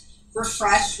of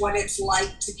refresh what it's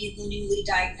like to be newly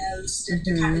diagnosed and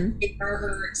to kind of share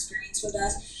her experience with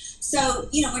us. So,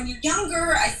 when you're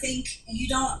younger, I think you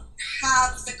don't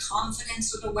have the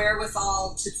confidence or the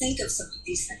wherewithal to think of some of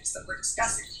these things that we're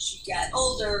discussing. As you get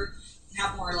older and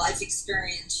have more life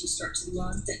experience, you start to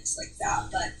learn things like that.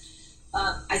 But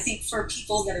I think for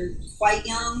people that are quite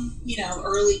young,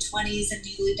 early 20s and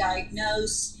newly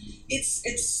diagnosed,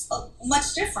 it's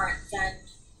much different than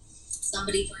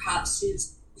somebody perhaps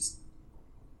who's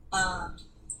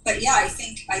but yeah, I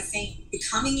think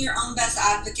becoming your own best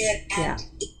advocate, and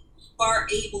if you are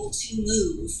able to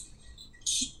move,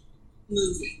 keep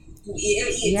moving.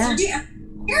 If you're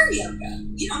doing chair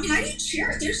yoga, I do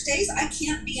chair. There's days I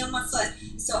can't be on my foot,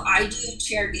 so I do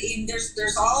chair.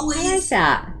 There's always I like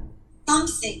that.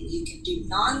 something you can do,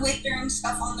 non-weight bearing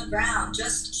stuff on the ground.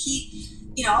 Just keep,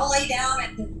 I'll lay down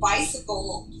and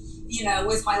bicycle,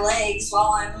 with my legs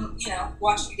while I'm,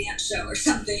 watching a dance show or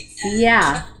something. And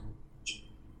Yeah.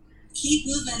 keep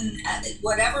moving at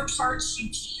whatever parts you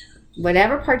can.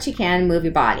 Whatever parts you can, move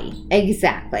your body.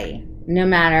 Exactly. No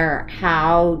matter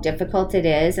how difficult it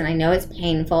is. And I know it's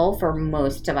painful for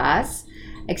most of us,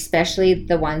 especially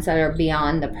the ones that are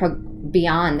beyond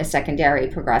the secondary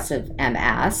progressive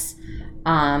MS.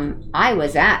 I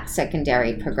was at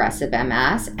secondary progressive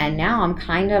MS, and now I'm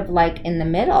kind of like in the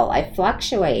middle. I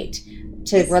fluctuate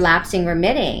to relapsing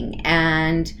remitting.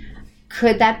 And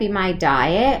could that be my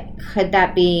diet? Could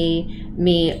that be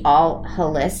me all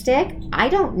holistic? I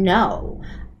don't know.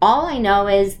 All I know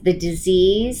is the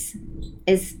disease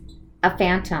is a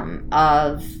phantom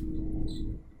of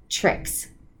tricks.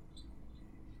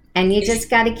 And you just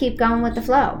got to keep going with the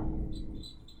flow.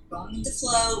 Going with the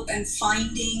flow and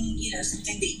finding,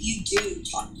 something that you do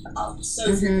talk about.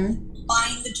 So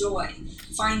find the joy.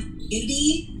 Find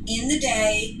beauty in the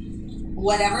day,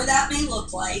 whatever that may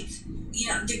look like.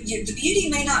 The beauty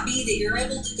may not be that you're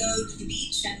able to go to the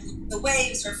beach and the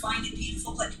waves or find a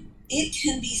beautiful place. It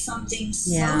can be something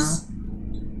so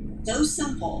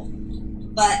simple,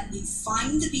 but you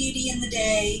find the beauty in the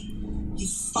day. You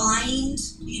find,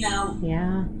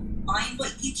 find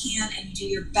what you can and you do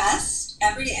your best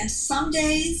every day. And some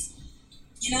days,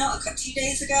 a 2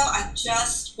 days ago, I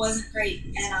just wasn't great.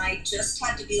 And I just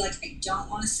had to be like, I don't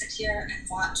want to sit here and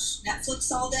watch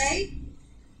Netflix all day.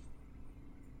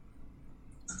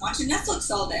 I'm watching Netflix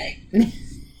all day.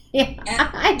 Yeah,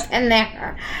 I've been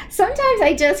there. Sometimes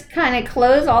I just kind of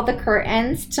close all the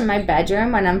curtains to my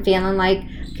bedroom when I'm feeling like,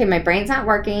 okay, my brain's not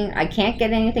working. I can't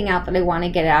get anything out that I want to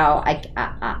get out.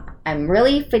 I'm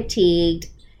really fatigued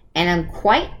and I'm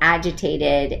quite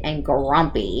agitated and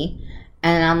grumpy.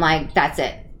 And I'm like, that's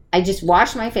it. I just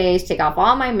wash my face, take off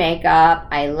all my makeup.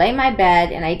 I lay my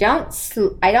bed and I don't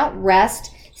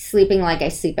rest sleeping like I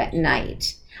sleep at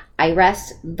night. I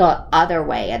rest the other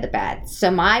way of the bed. So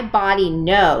my body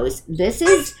knows this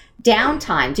is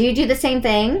downtime. Do you do the same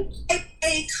thing?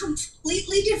 A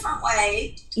completely different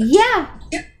way. Yeah.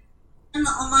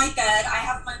 On my bed, I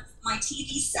have my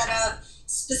TV set up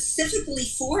specifically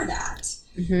for that.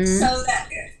 So that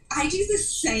I do the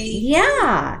same.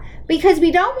 Yeah. Because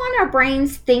we don't want our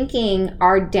brains thinking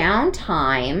our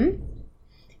downtime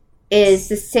is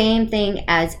the same thing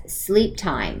as sleep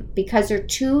time, because they're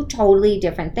two totally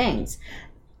different things.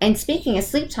 And speaking of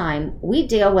sleep time, we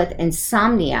deal with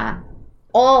insomnia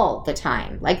all the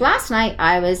time. Like last night,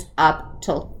 I was up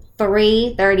till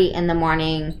 3:30 in the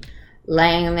morning,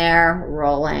 laying there,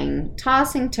 rolling,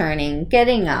 tossing, turning,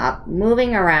 getting up,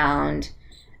 moving around,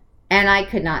 and I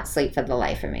could not sleep for the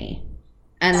life of me.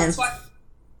 And that's why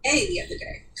the other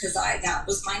day, because that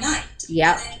was my night.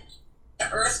 Yep.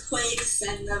 The earthquakes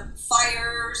and the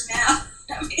fires now.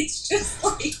 I mean, it's just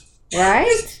like,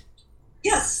 right?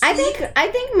 Yes. I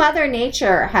think Mother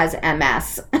Nature has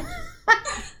MS.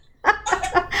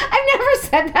 I've never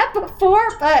said that before,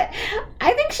 but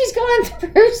I think she's going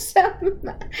through some,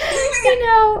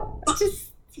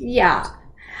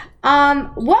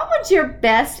 what would your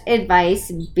best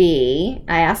advice be?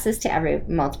 I ask this to every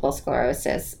multiple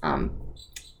sclerosis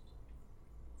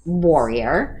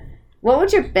warrior. What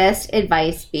would your best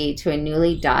advice be to a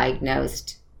newly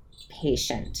diagnosed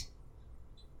patient?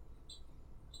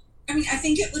 I mean, I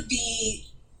think it would be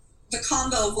the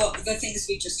combo of the things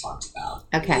we just talked about.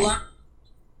 Okay. Learn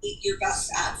your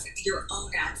best advocate, your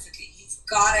own advocate. You've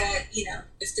got to,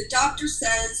 if the doctor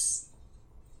says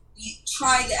you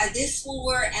try this will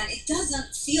work and it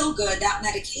doesn't feel good, that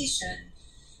medication.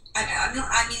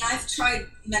 I've tried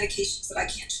medications that I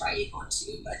can't try it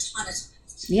onto a ton of times.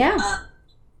 Yeah.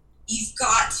 You've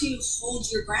got to hold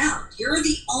your ground. You're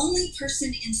the only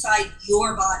person inside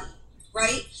your body,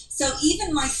 right? So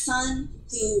even my son,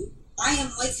 who I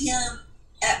am with him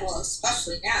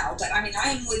especially now, but I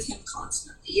am with him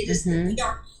constantly. It is I'm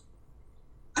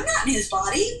not in his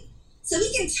body. So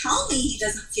he can tell me he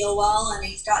doesn't feel well and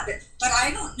he's got that, but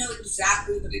I don't know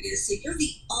exactly what it is. So you're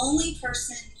the only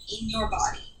person in your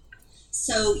body.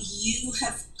 So you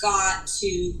have got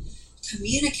to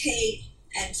communicate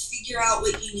and figure out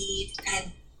what you need,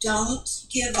 and don't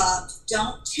give up.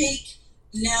 Don't take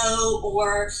no,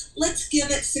 or let's give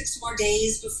it 6 more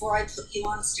days before I put you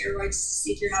on steroids to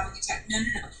see if you're having a attack. No.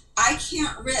 I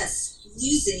can't risk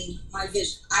losing my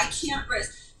vision. I can't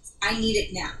risk. I need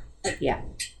it now.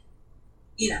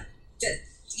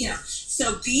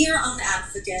 So be your own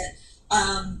advocate.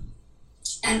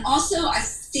 And also, I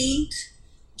think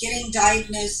getting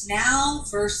diagnosed now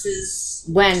versus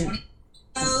when.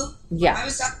 I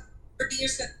was 30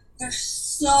 years ago. there's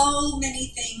so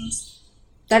many things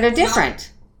that are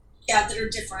different. That are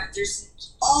different. There's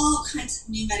all kinds of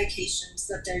new medications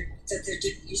that there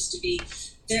didn't used to be.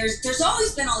 There's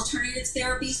always been alternative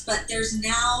therapies, but there's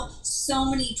now so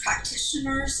many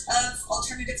practitioners of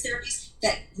alternative therapies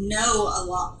that know a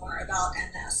lot more about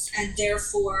MS and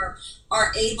therefore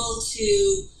are able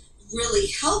to really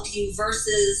help you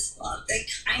versus they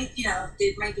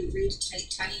might be read a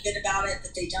tiny bit about it,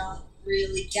 but they don't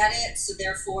really get it. So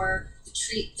therefore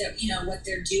what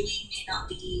they're doing may not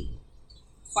be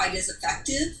quite as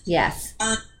effective. Yes.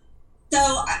 So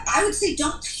I would say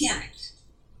don't panic.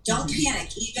 Don't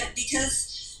panic, even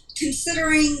because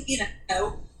considering,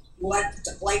 what,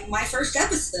 like my first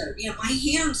episode, my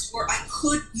hands were,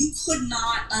 you could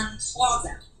not unclaw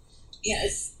them.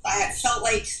 I felt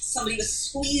like somebody was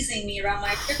squeezing me around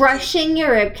my crushing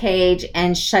your rib cage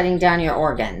and shutting down your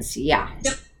organs. Yeah.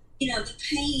 The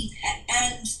pain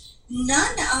and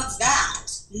none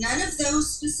of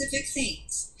those specific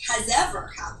things has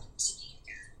ever happened to me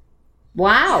again.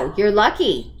 Wow, you're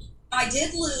lucky. I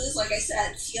did lose, like I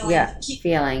said,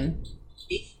 feeling.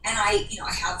 And I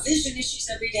have vision issues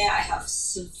every day. I have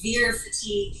severe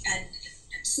fatigue and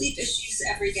sleep issues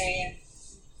every day.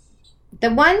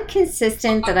 The one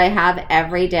consistent that I have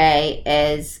every day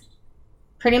is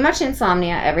pretty much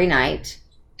insomnia every night.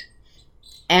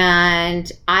 And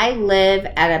I live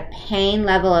at a pain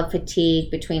level of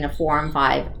fatigue between a 4 and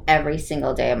 5 every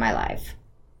single day of my life.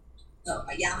 Oh,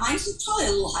 yeah, mine's probably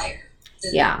a little higher.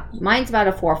 Yeah, mine's about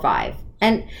a 4 or 5.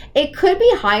 And it could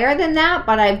be higher than that,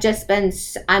 but I'm just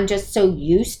so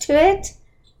used to it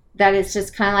that it's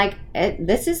just kind of like,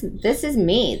 this is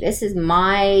me. This is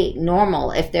my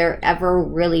normal, if there ever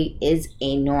really is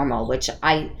a normal, which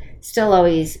I still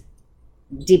always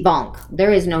debunk.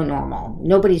 There is no normal.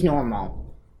 Nobody's normal.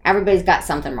 Everybody's got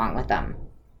something wrong with them.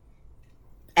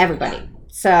 Everybody. Yeah.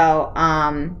 So,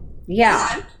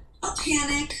 yeah. I'll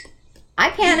panic. I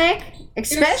panic,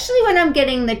 especially when I'm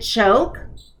getting the choke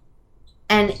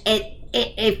and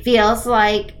it feels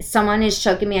like someone is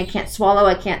choking me. I can't swallow.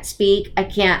 I can't speak. I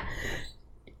can't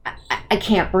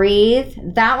breathe.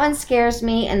 That one scares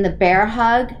me. And the bear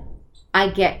hug, I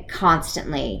get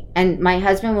constantly. And my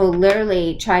husband will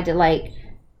literally try to like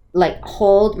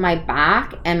hold my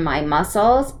back and my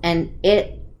muscles. And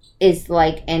it is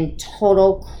like in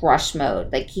total crush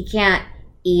mode. Like he can't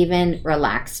even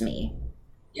relax me.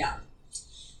 Yeah.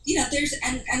 There's,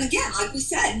 and again, like we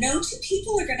said, no two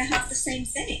people are going to have the same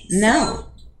thing. No. So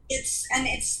it's going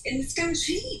to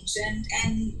change.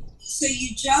 And so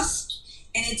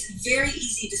it's very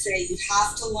easy to say you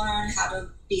have to learn how to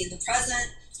be in the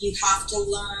present. You have to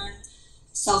learn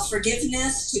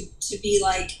self-forgiveness to be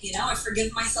like, I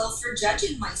forgive myself for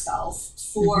judging myself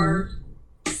for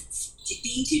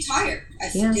being too tired. I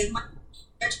forgive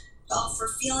myself for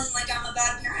feeling like I'm a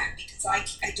bad parent because I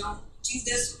don't do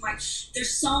this with there's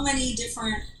so many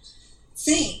different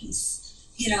things,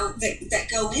 that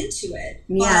go into it.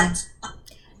 Yeah. But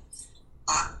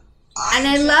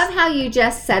I love how you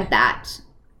just said that.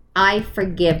 I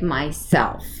forgive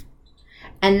myself.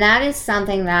 And that is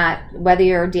something that whether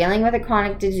you're dealing with a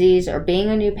chronic disease or being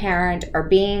a new parent or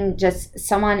being just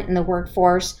someone in the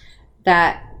workforce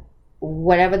that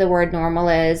whatever the word normal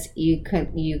is, you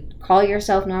call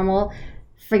yourself normal.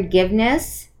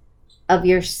 Forgiveness of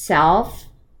yourself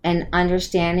and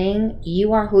understanding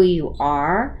you are who you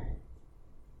are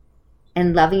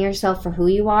and loving yourself for who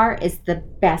you are is the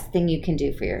best thing you can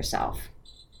do for yourself.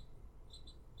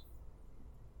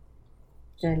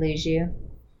 Did I lose you?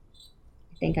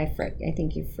 I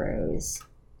think you froze.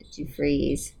 Did you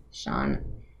freeze? Shayna,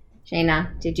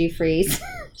 did you freeze?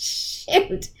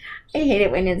 Shoot. I hate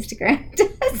it when Instagram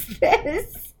does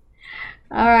this.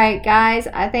 All right, guys,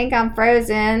 I think I'm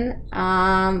frozen,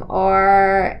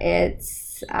 or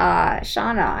it's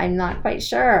Shauna. I'm not quite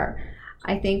sure.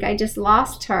 I think I just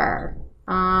lost her.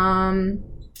 All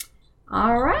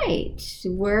right,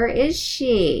 where is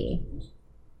she?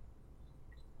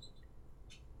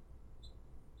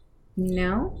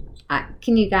 No?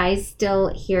 Can you guys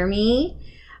still hear me?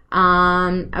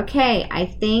 Okay, I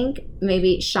think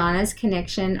maybe Shauna's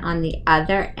connection on the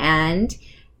other end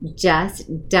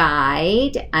just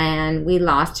died and we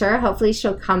lost her. Hopefully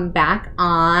she'll come back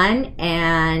on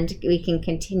and we can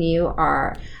continue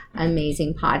our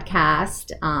amazing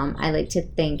podcast. I'd like to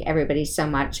thank everybody so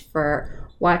much for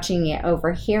watching it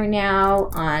over here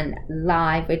now on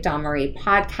Live with Dawn Marie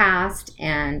podcast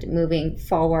and moving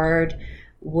forward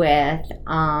with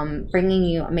bringing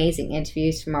you amazing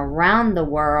interviews from around the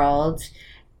world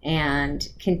and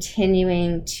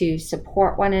continuing to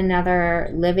support one another,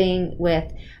 living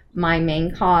with my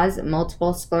main cause,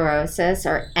 multiple sclerosis,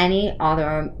 or any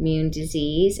autoimmune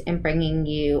disease, and bringing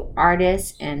you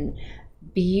artists and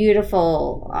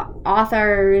beautiful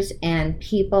authors and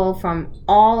people from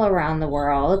all around the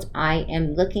world. I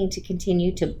am looking to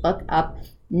continue to book up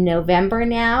November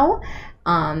now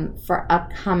for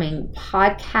upcoming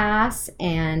podcasts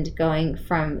and going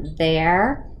from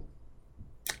there.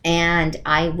 And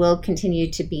I will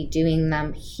continue to be doing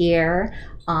them here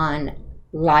on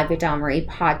Live with Dawn Marie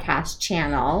podcast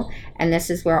channel. And this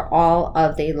is where all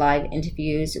of the live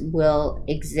interviews will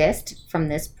exist from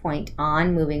this point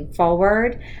on moving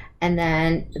forward. And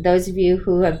then those of you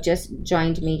who have just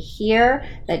joined me here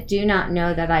that do not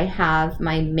know that I have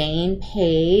my main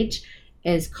page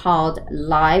is called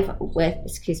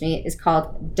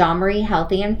Dawn Marie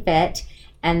Healthy and Fit.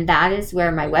 And that is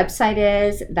where my website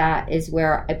is. That is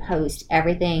where I post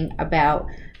everything about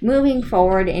moving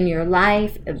forward in your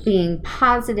life, being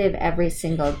positive every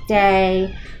single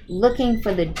day, looking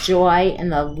for the joy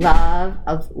and the love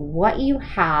of what you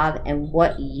have and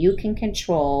what you can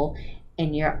control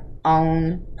in your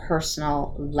own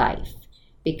personal life.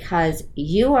 Because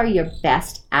you are your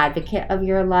best advocate of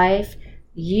your life.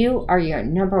 You are your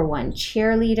number one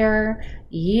cheerleader.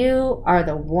 You are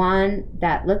the one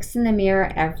that looks in the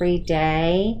mirror every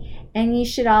day, and you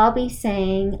should all be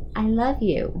saying, I love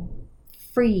you,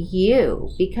 for you,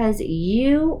 because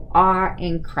you are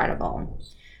incredible.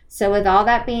 So with all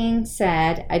that being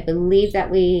said, I believe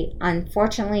that we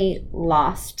unfortunately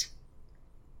lost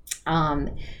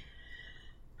her,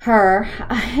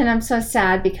 and I'm so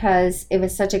sad because it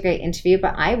was such a great interview,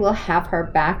 but I will have her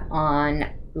back on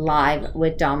Live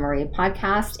with Dawn Marie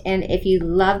podcast. And if you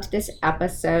loved this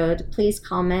episode, please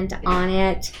comment on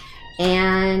it.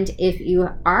 And if you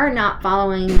are not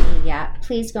following me yet,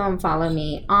 please go and follow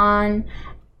me on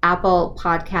Apple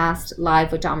Podcast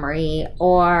Live with Dawn Marie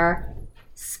or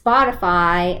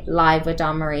Spotify Live with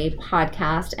Dawn Marie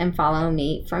podcast and follow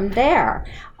me from there.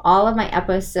 All of my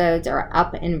episodes are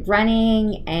up and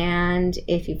running, and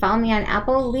if you follow me on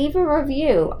Apple, leave a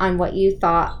review on what you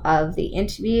thought of the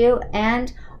interview,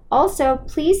 and also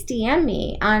please DM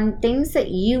me on things that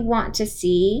you want to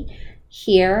see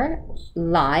here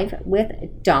live with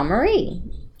Dawn Marie.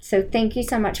 So thank you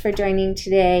so much for joining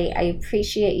today. I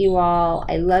appreciate you all.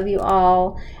 I love you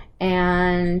all,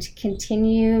 and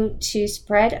continue to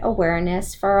spread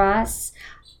awareness for us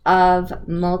of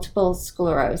multiple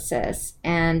sclerosis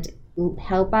and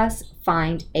help us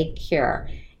find a cure.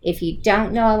 If you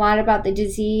don't know a lot about the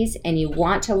disease and you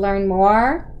want to learn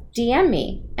more, DM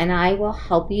me and I will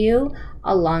help you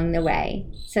along the way.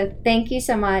 So thank you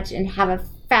so much and have a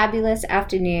fabulous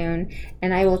afternoon,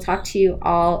 and I will talk to you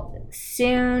all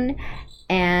soon.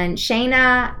 And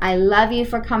Shayna, I love you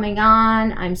for coming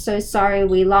on. I'm so sorry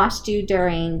we lost you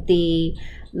during the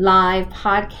live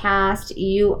podcast.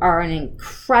 You are an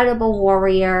incredible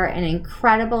warrior, an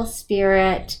incredible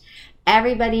spirit.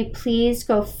 Everybody, please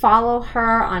go follow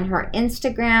her on her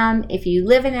Instagram. If you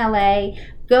live in LA,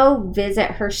 go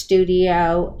visit her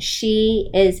studio. She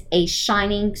is a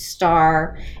shining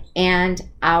star and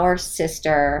our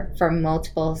sister for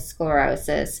multiple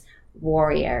sclerosis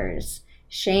warriors.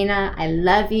 Shayna, I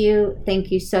love you.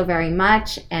 Thank you so very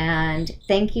much. And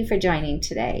thank you for joining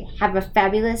today. Have a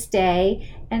fabulous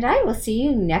day, and I will see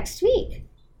you next week.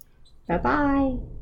 Bye-bye.